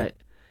don't know. Yeah.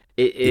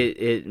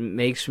 It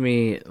makes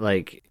me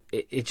like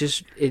it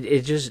just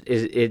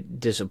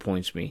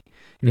disappoints me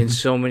in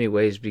so many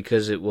ways,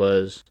 because it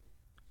was,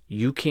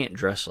 you can't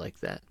dress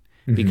like that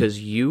because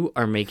you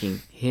are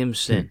making him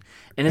sin.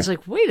 And it's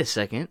like, wait a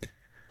second,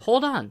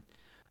 hold on.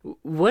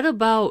 What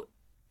about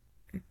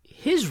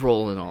his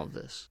role in all of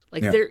this?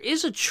 Like, there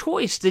is a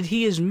choice that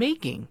he is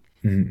making.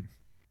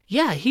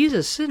 Yeah, he's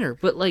a sinner,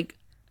 but like,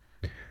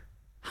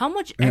 how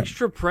much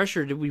extra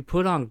pressure did we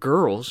put on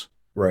girls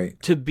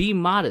to be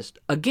modest?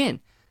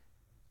 Again,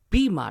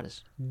 be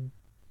modest.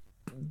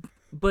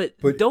 But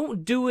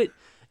don't do it.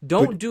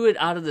 Don't do it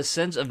out of the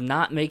sense of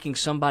not making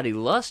somebody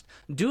lust.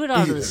 Do it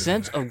out of the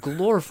sense of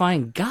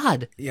glorifying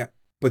God. Yeah.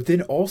 But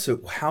then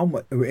also how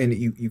much, and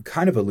you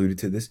kind of alluded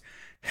to this,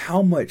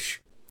 how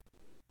much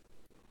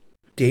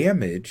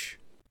damage.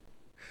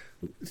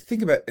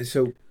 Think about it.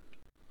 So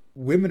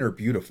women are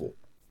beautiful,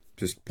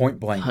 just point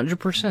blank.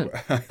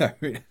 100%. I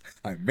mean,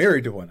 I'm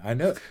married to one. I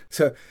know.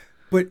 So,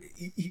 but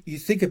you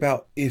think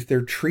about if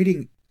they're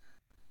treating,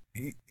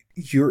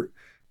 you're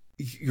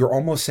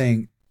almost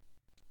saying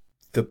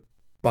the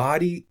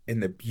body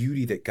and the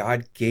beauty that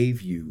God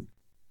gave you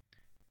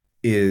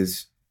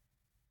is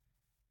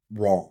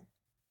wrong.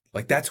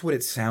 Like, that's what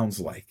it sounds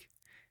like.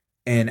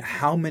 And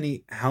how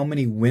many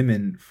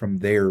women from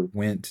there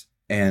went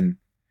and,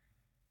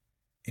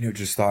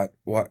 just thought,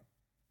 what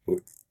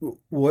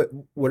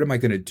am I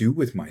going to do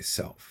with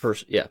myself?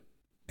 First, yeah.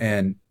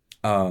 And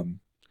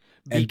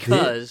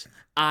because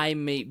I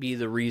may be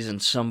the reason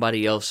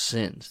somebody else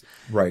sins.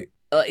 Right.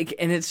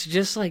 And it's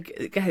just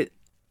like, guys,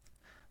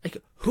 like,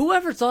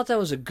 whoever thought that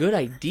was a good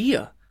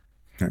idea?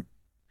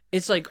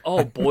 It's like,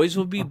 oh, boys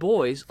will be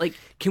boys. Like,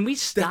 can we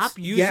stop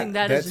using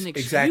that as an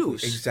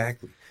excuse?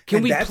 Exactly.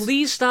 Can we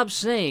please stop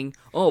saying,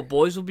 oh,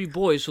 boys will be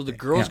boys, so the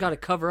girls got to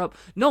cover up?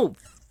 No,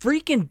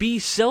 freaking be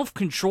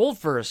self-controlled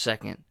for a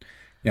second.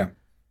 Yeah.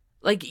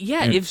 Like,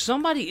 if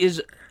somebody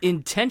is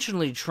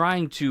intentionally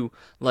trying to,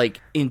 like,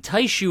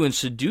 entice you and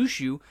seduce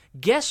you,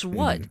 guess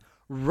what?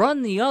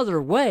 Run the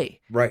other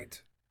way.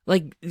 Right.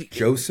 Like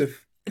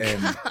Joseph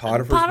and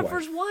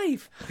Potiphar's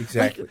wife.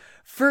 Exactly.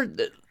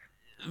 Like,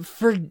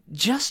 for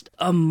just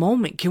a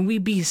moment, can we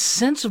be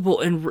sensible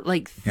and,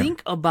 like,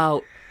 think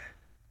about,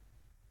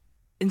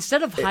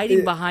 instead of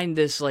hiding behind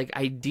this, like,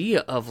 idea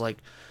of, like,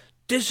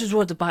 this is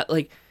what the Bible,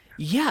 like,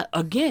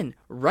 again,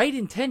 right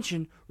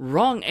intention,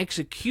 wrong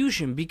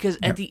execution, because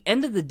at the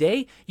end of the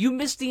day, you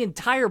miss the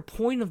entire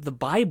point of the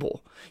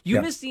Bible.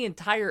 You miss the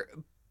entire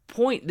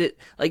point that,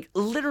 like,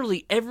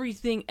 literally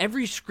everything,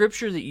 every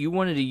scripture that you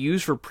wanted to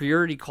use for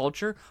purity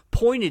culture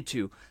pointed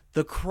to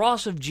the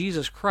cross of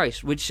Jesus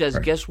Christ, which says,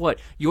 guess what?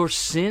 Your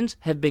sins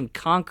have been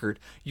conquered.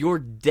 Your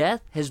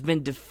death has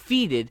been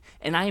defeated,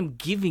 and I am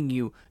giving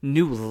you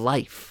new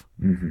life.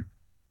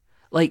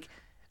 Like,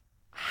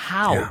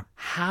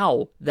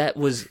 how that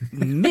was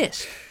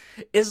missed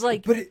is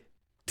like, but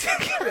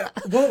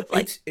well,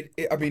 like,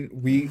 I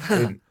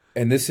mean,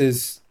 and this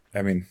is,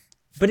 I mean,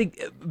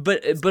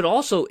 but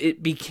also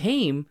it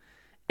became,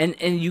 and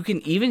you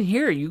can even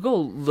hear, you go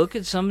look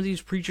at some of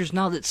these preachers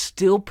now that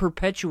still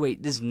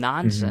perpetuate this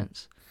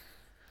nonsense.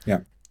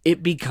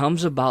 It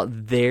becomes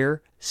about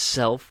their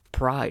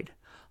self-pride.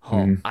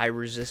 Oh, I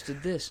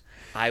resisted this.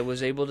 I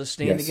was able to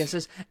stand against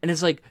this. And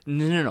it's like,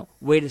 no.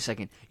 Wait a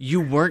second. You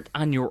weren't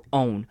on your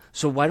own.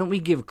 So why don't we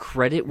give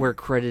credit where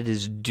credit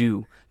is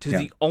due to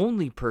the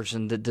only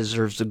person that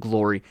deserves the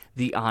glory,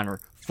 the honor,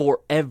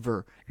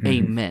 forever.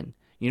 Amen.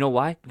 You know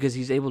why? Because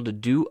he's able to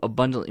do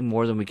abundantly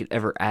more than we could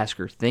ever ask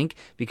or think,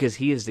 because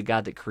he is the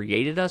God that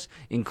created us,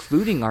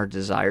 including our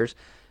desires,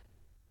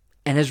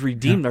 and has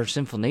redeemed our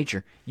sinful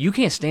nature. You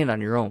can't stand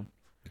on your own.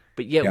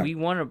 But yet we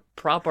want to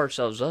prop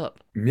ourselves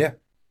up.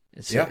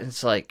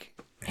 It's like,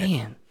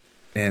 man.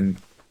 And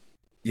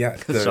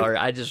sorry,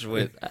 I just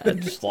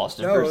lost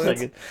it for a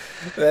second.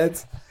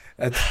 That's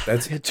I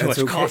had too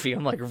much coffee.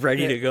 I'm like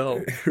ready to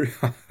go.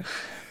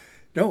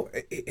 No,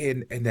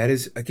 and that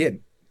is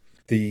again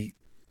the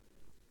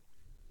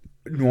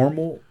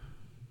normal,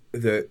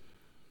 the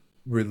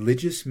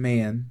religious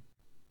man,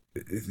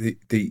 the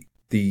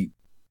the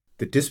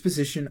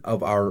disposition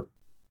of our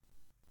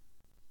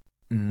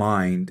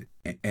mind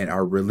and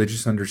our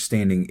religious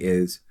understanding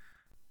is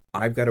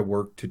I've got to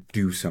work to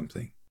do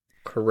something.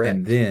 Correct.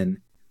 And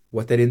then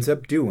what that ends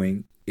up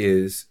doing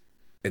is,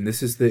 and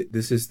this is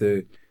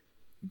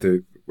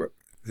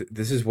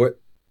what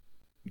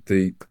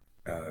the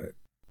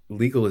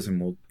legalism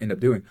will end up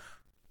doing.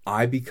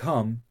 I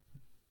become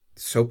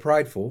so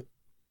prideful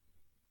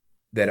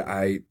that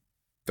I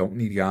don't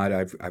need God.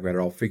 I've got it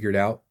all figured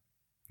out.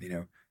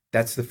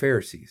 That's the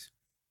Pharisees.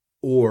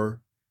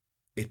 Or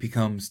it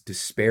becomes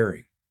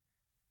despairing.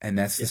 And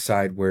that's the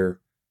side where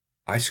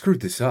I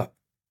screwed this up.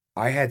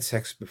 I had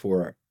sex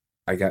before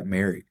I got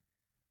married.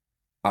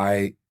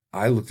 I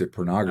looked at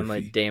pornography. I'm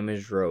a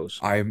damaged rose.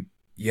 And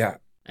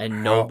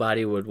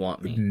nobody would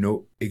want me.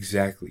 No,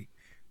 exactly.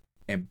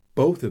 And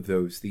both of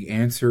those, the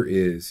answer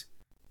is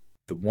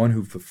the one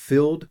who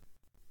fulfilled.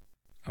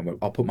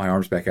 I'll put my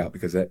arms back out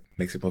because that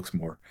makes it look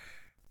more.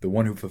 The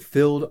one who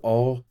fulfilled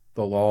all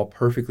the law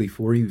perfectly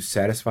for you,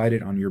 satisfied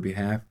it on your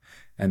behalf,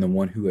 and the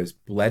one who has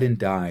bled and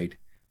died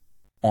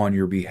on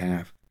your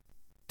behalf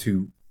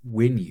to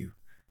win you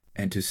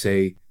and to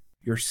say,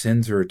 your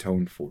sins are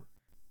atoned for.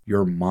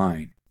 You're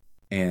mine.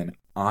 And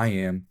I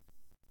am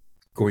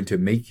going to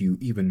make you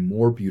even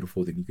more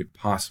beautiful than you could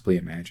possibly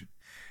imagine.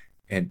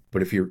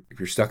 But if you're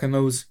stuck in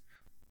those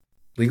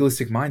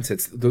legalistic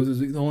mindsets,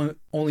 those are the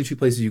only two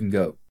places you can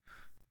go.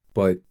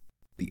 But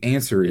the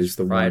answer is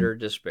the pride one, or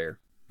despair.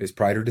 Is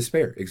pride or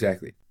despair,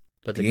 exactly.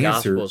 But the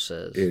gospel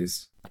says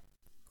is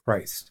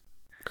Christ.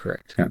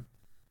 Correct. Yeah.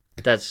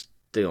 That's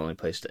the only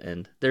place to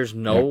end. There's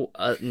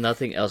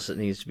nothing else that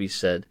needs to be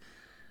said.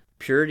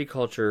 Purity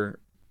culture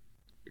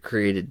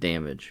created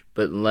damage,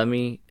 but let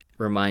me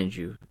remind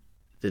you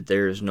that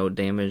there is no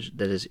damage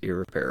that is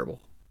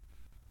irreparable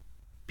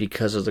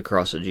because of the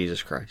cross of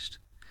Jesus Christ.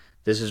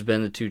 This has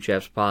been the Two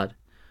Chaps Pod.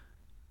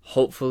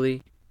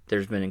 Hopefully,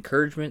 there's been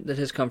encouragement that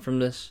has come from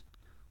this.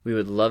 We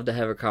would love to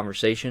have a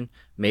conversation.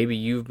 Maybe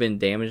you've been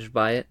damaged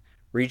by it.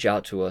 Reach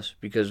out to us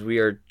because we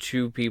are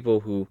two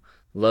people who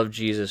love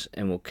Jesus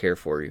and will care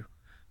for you.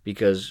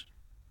 Because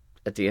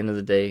at the end of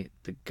the day,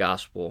 the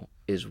gospel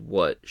is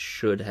what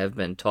should have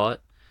been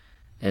taught.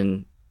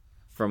 And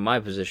from my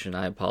position,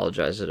 I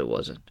apologize that it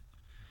wasn't.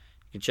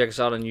 You can check us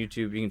out on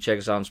YouTube. You can check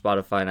us out on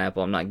Spotify and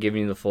Apple. I'm not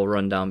giving you the full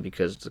rundown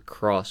because the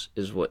cross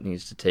is what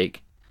needs to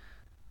take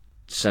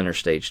center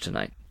stage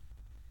tonight.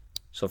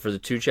 So for the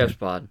Two Chaps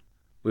Pod,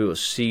 we will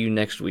see you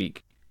next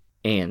week,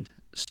 and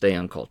stay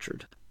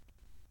uncultured.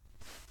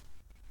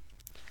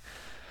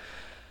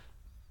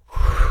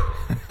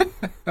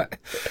 I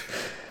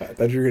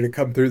thought you were going to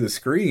come through the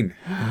screen.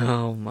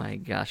 Oh my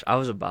gosh. I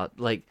was about,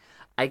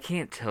 I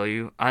can't tell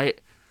you. I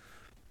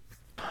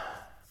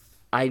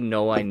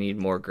know I need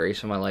more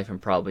grace in my life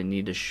and probably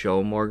need to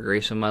show more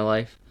grace in my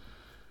life.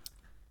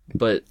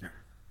 But,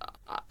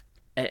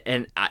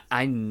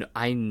 I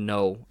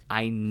know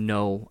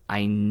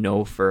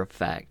for a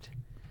fact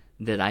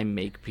that I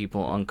make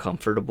people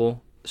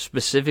uncomfortable,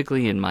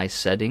 specifically in my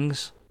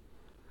settings,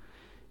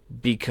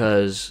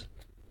 because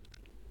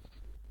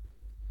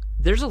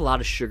there's a lot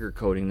of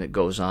sugarcoating that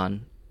goes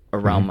on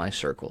around my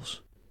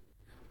circles.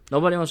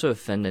 Nobody wants to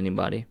offend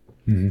anybody.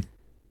 Mm-hmm.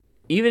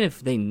 Even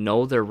if they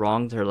know they're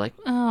wrong, they're like,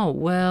 oh,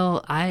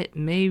 well,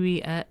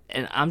 and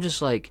I'm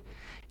just like,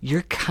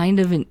 you're kind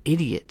of an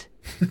idiot.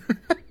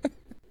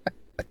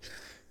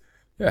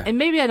 Yeah. And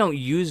maybe I don't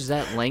use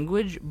that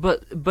language,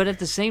 but at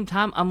the same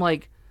time, I'm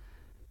like,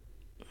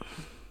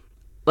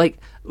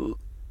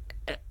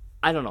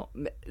 I don't know.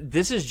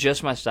 This is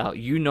just my style.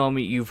 You know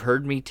me. You've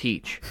heard me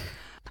teach.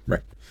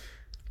 Right.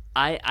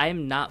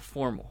 I'm not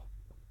formal.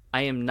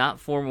 I am not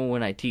formal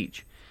when I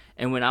teach.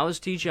 And when I was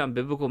teaching on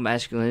biblical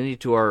masculinity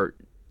to our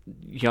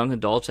young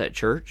adults at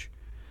church,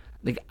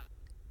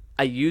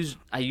 I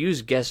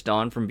use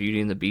Gaston from Beauty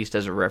and the Beast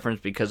as a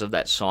reference because of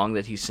that song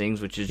that he sings,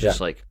 which is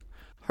just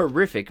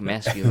horrific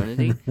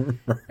masculinity.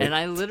 Right. And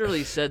I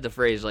literally said the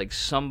phrase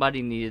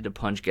somebody needed to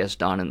punch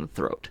Gaston in the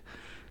throat.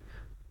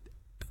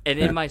 And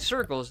in my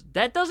circles,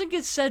 that doesn't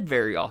get said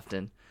very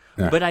often.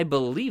 Yeah. But I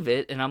believe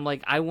it, and I'm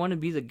like, I want to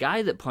be the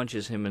guy that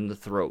punches him in the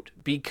throat.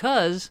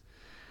 Because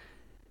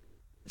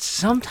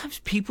sometimes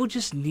people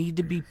just need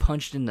to be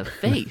punched in the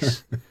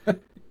face.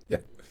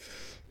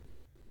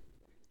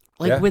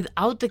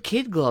 Without the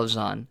kid gloves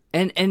on.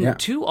 And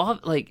too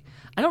often,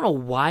 I don't know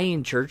why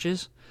in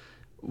churches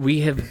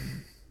we have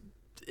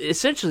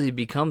essentially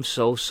become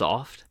so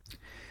soft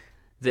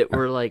that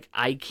we're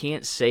I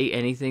can't say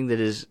anything that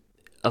is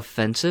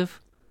offensive.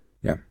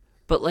 Yeah.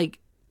 But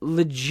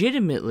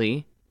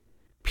legitimately,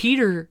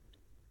 Peter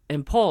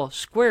and Paul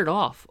squared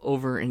off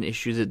over an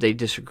issue that they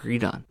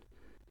disagreed on.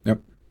 Yep.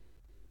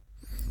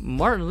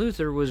 Martin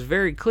Luther was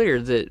very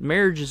clear that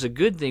marriage is a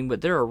good thing,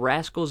 but there are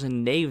rascals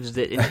and knaves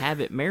that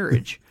inhabit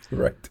marriage.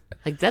 Right.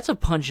 That's a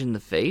punch in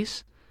the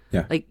face.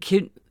 Yeah.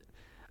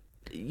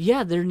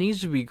 yeah, there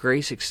needs to be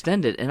grace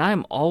extended, and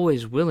I'm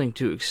always willing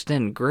to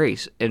extend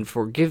grace and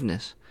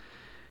forgiveness.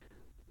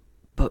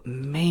 But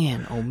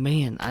man, oh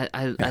man, Yeah.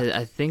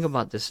 I think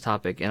about this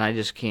topic, and I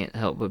just can't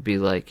help but be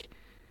like,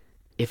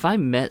 if I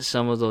met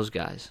some of those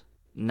guys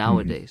Hmm.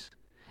 nowadays,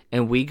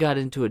 and we got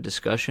into a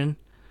discussion,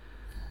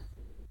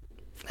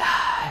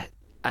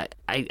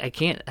 I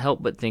can't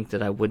help but think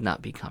that I would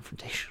not be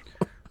confrontational.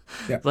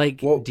 Yeah.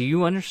 Like, Well, do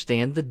you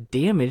understand the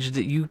damage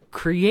that you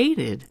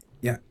created?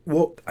 yeah.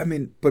 Well, I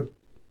mean, but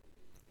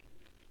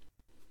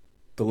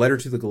the letter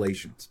to the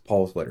Galatians,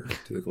 Paul's letter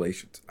to the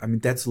Galatians. I mean,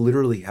 that's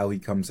literally how he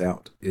comes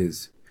out.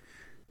 Is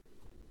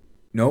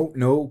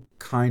no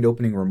kind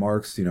opening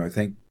remarks. You know, I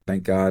thank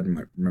God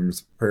and remember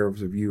some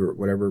prayers of you or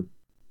whatever.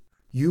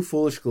 You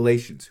foolish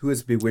Galatians, who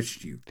has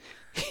bewitched you?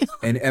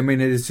 And I mean,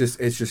 it's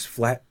just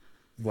flat,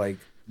 like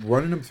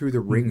running them through the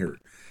ringer.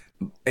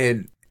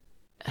 And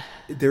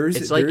It's there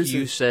like is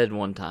you a said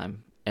one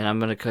time, and I'm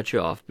going to cut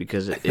you off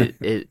because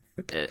it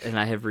and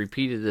I have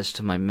repeated this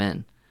to my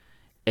men.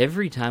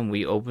 Every time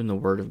we open the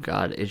Word of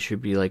God, it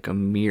should be like a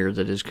mirror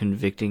that is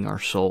convicting our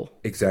soul.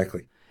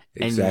 exactly,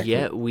 And exactly.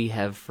 yet we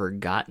have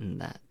forgotten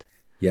that.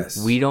 We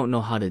Yes. don't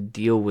know how to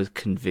deal with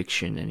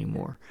conviction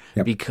anymore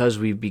Yep. because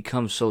we've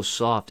become so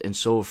soft and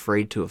so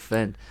afraid to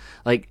offend.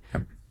 Like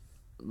Yep.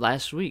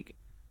 last week,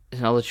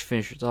 and I'll let you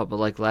finish your thought, but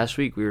like last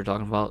week we were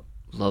talking about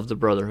love the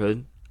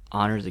brotherhood,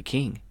 honor the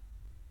king.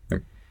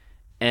 Yep.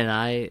 And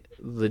I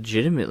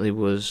legitimately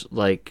was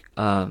like,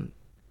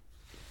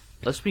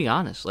 let's be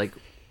honest, like,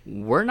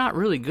 we're not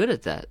really good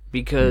at that Hmm.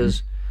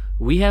 because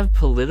we have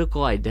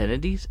political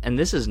identities, and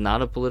this is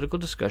not a political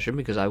discussion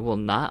because I will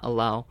not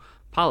allow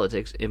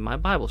politics in my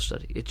Bible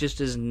study. It just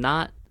is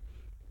not.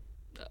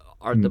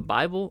 The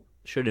Bible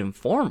should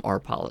inform our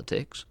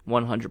politics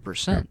Yep.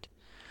 100%.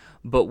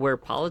 But where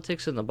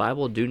politics and the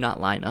Bible do not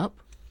line up,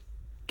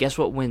 guess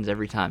what wins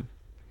every time?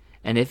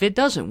 And if it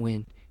doesn't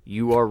win,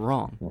 you are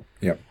wrong.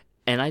 Yep.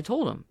 And I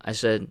told him, I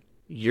said,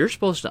 you're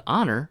supposed to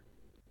honor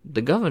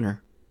the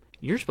governor.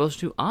 You're supposed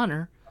to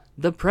honor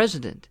the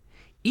president,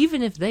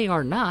 even if they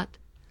are not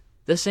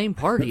the same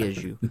party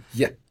as you.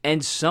 Yeah.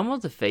 And some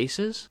of the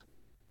faces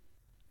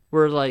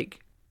were like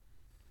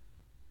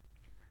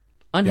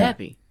Yeah.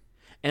 unhappy.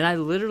 And I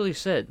literally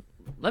said,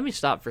 let me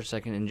stop for a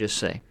second and just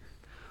say,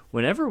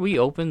 whenever we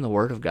open the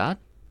Word of God,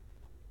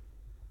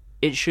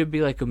 it should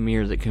be like a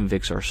mirror that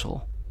convicts our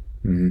soul.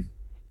 Hmm.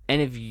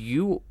 And if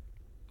you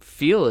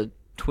feel a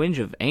twinge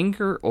of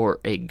anger or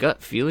a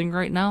gut feeling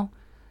right now,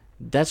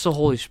 that's the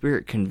Holy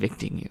Spirit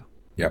convicting you.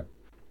 Yep.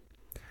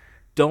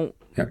 Don't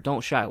Yep.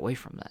 don't shy away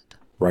from that.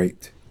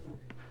 Right.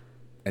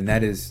 And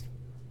that is,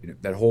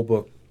 that whole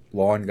book,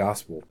 Law and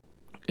Gospel.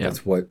 Yeah.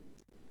 That's what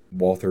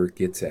Walther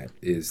gets at,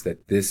 is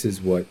that this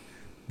is what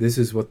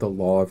the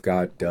law of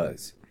God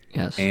does.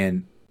 Yes.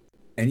 And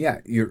yeah,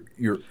 you're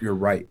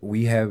right.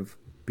 We have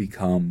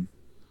become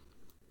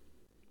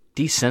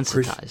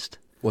Desensitized.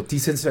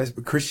 desensitized,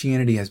 but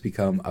Christianity has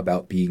become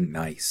about being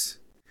nice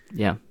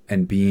Yeah.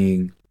 and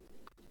being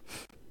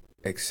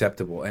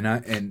acceptable,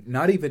 and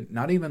not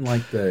even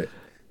like the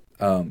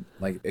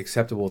like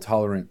acceptable,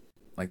 tolerant,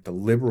 like the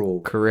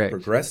liberal, Correct.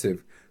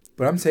 progressive.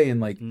 But I'm saying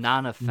like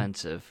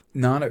Non-offensive.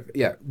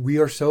 yeah, we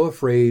are so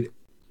afraid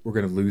we're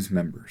going to lose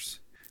members.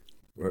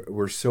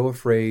 We're so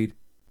afraid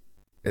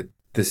that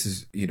this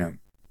is,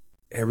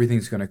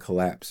 everything's going to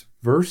collapse,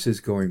 versus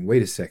going,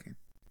 wait a second.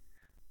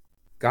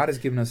 God has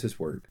given us his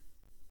word.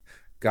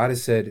 God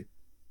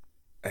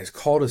has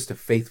called us to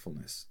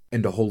faithfulness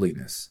and to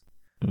holiness.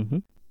 Mm-hmm.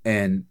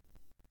 And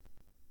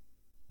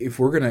if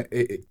we're going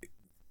to,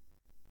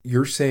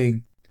 you're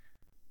saying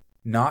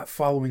not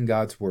following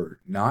God's word,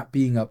 not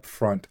being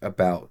upfront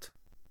about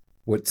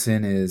what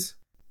sin is,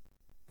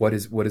 what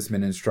has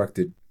been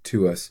instructed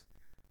to us,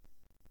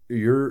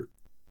 you're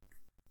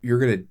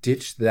going to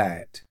ditch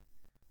that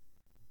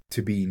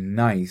to be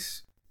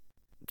nice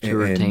To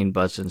retain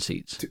butts and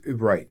seats.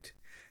 right.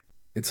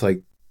 It's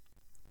like,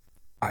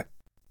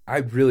 I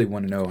really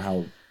want to know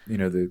how,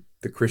 the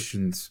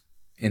Christians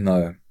in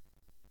the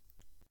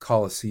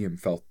Colosseum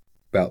felt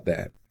about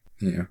that.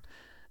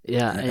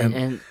 Yeah, And,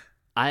 and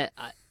I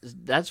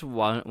that's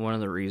one of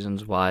the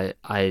reasons why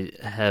I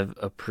have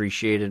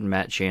appreciated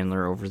Matt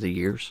Chandler over the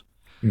years.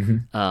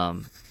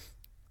 mm-hmm.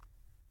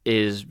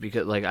 Is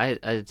because like I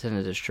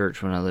attended this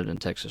church when I lived in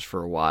Texas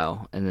for a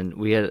while, and then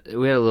we had a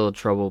little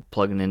trouble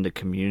plugging into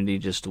community,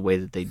 just the way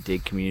that they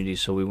did community,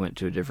 so we went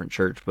to a different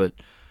church. But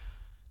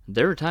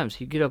there were times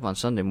he'd get up on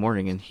Sunday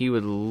morning and he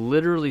would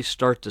literally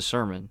start the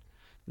sermon,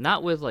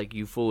 not with like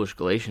 "you foolish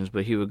Galatians,"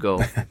 but he would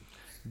go,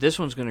 "This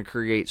one's going to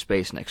create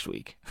space next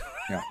week."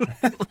 Yeah.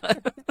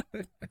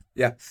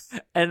 Yeah.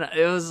 And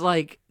it was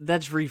like,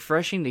 that's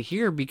refreshing to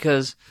hear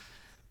because,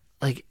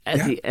 like, at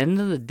Yeah. the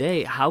end of the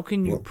day, how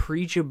can you Well-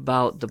 preach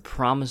about the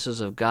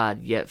promises of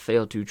God yet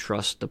fail to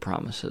trust the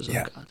promises of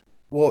Yeah. God?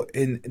 Well,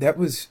 and that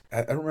was,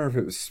 I don't remember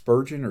if it was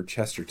Spurgeon or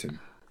Chesterton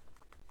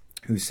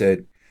who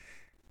said,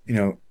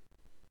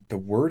 the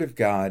word of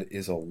God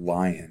is a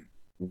lion.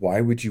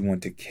 Why would you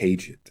want to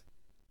cage it?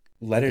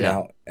 Let it Yeah.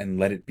 out and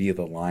let it be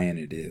the lion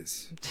it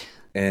is.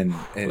 and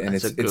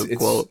That's a good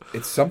quote.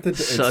 it's something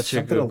it's Such a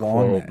something good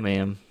along quote, that.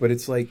 man. But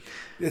it's like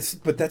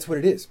but that's what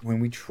it is. When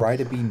we try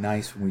to be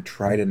nice, when we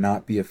try to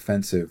not be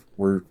offensive,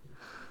 we're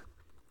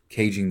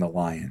caging the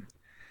lion,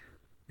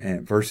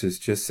 and versus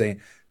just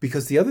saying.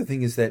 Because the other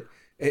thing is that,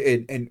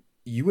 and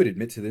you would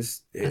admit to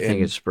this, I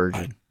think it's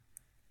Spurgeon,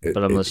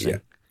 but I'm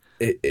listening.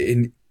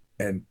 and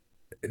and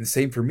the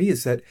same for me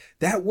is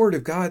that word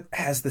of God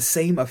has the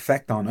same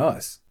effect on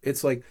us.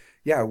 It's like,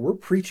 yeah, we're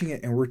preaching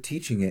it and we're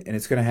teaching it, and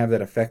it's going to have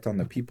that effect on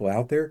the people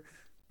out there.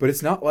 But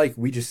it's not like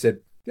we just said,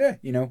 yeah,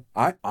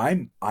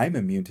 I'm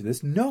immune to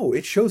this. No,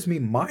 it shows me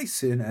my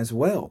sin as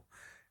well,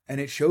 and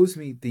it shows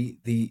me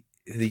the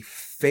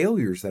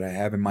failures that I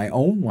have in my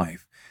own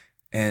life,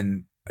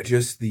 and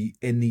just the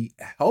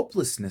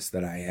helplessness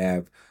that I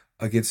have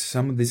against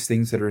some of these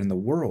things that are in the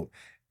world,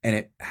 and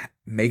it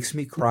makes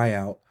me cry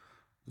out,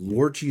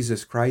 Lord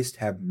Jesus Christ,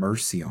 have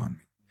mercy on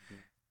me.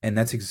 And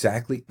that's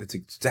exactly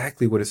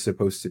what it's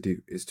supposed to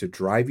do, is to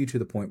drive you to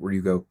the point where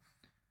you go,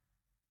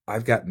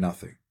 I've got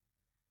nothing.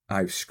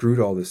 I've screwed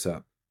all this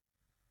up.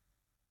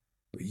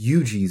 But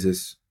you,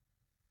 Jesus,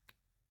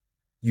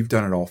 you've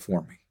done it all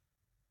for me.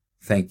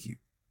 Thank you.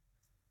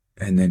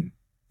 And then,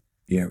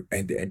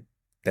 and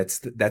that's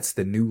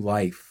the new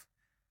life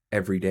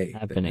every day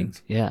happening.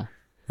 Yeah.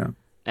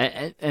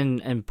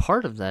 And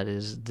part of that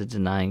is the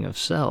denying of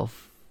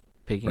self,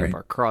 picking up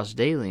our cross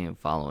daily and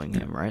following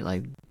him, right?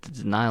 Like, the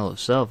denial of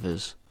self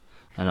is,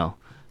 I know,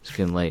 it's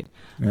getting late.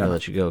 I'll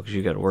let you go because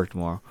you got to work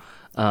tomorrow.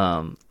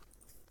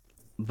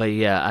 But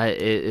yeah,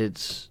 I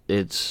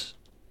just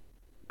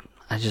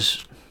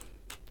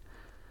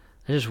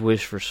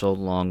wish for so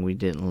long we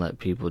didn't let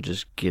people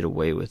just get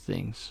away with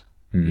things.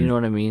 Mm-hmm. You know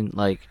what I mean?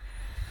 Like,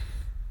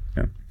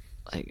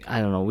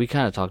 I don't know. We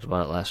kind of talked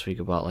about it last week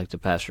about like the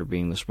pastor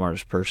being the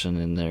smartest person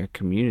in their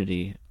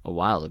community a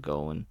while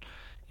ago, and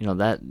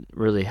that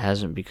really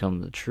hasn't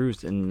become the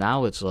truth. And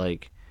now it's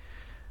like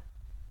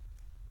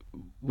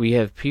we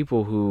have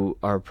people who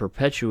are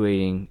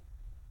perpetuating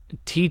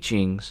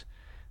teachings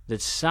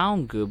that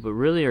sound good but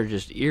really are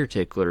just ear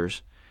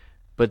ticklers,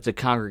 but the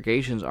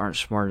congregations aren't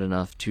smart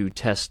enough to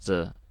test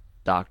the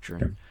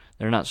doctrine.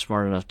 They're not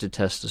smart enough to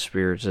test the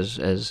spirits,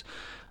 as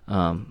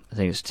I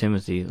think it's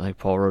Timothy, like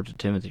Paul wrote to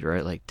Timothy,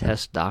 right? Like,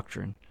 test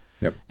doctrine.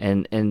 Yep.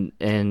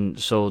 And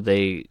so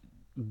they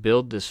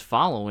build this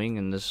following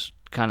and this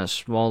kind of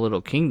small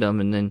little kingdom,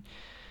 and then,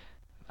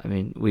 I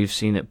mean, we've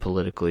seen it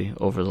politically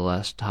over the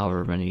last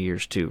however many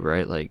years too,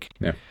 right? Like,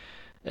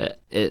 I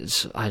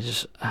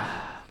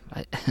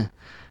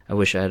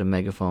wish I had a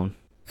megaphone.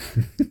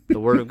 The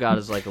word of God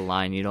is like a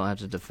lion. You don't have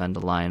to defend a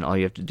lion. All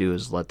you have to do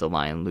is let the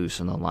lion loose,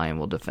 and the lion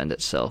will defend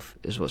itself,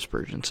 is what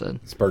Spurgeon said.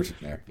 Spurgeon,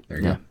 there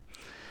you go.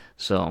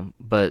 So,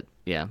 but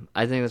yeah,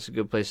 I think that's a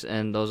good place to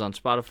end. Those on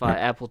Spotify,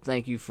 Apple,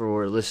 thank you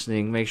for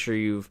listening. Make sure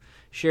you've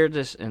shared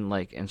this and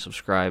like and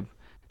subscribe.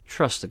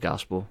 Trust the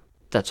gospel.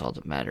 That's all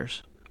that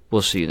matters.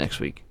 We'll see you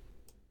next week.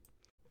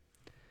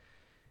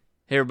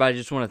 Hey everybody,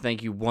 just want to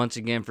thank you once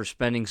again for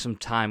spending some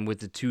time with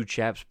the Two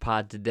Chaps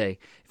pod today.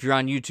 If you're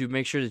on YouTube,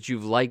 make sure that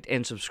you've liked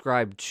and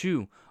subscribed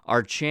to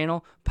our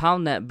channel.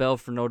 Pound that bell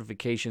for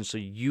notifications so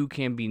you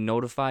can be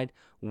notified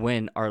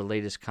when our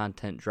latest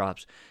content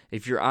drops.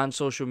 If you're on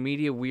social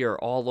media, we are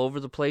all over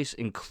the place,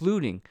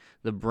 including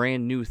the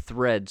brand new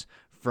Threads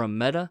from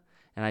Meta.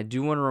 And I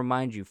do want to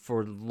remind you,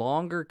 for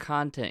longer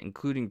content,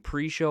 including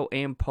pre-show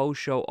and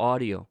post-show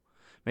audio,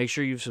 make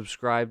sure you've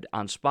subscribed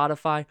on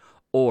Spotify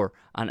or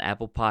on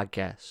Apple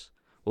Podcasts.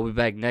 We'll be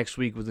back next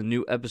week with a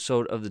new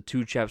episode of the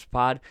Two Chaps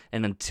Pod,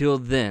 and until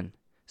then,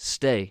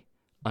 stay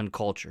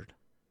uncultured.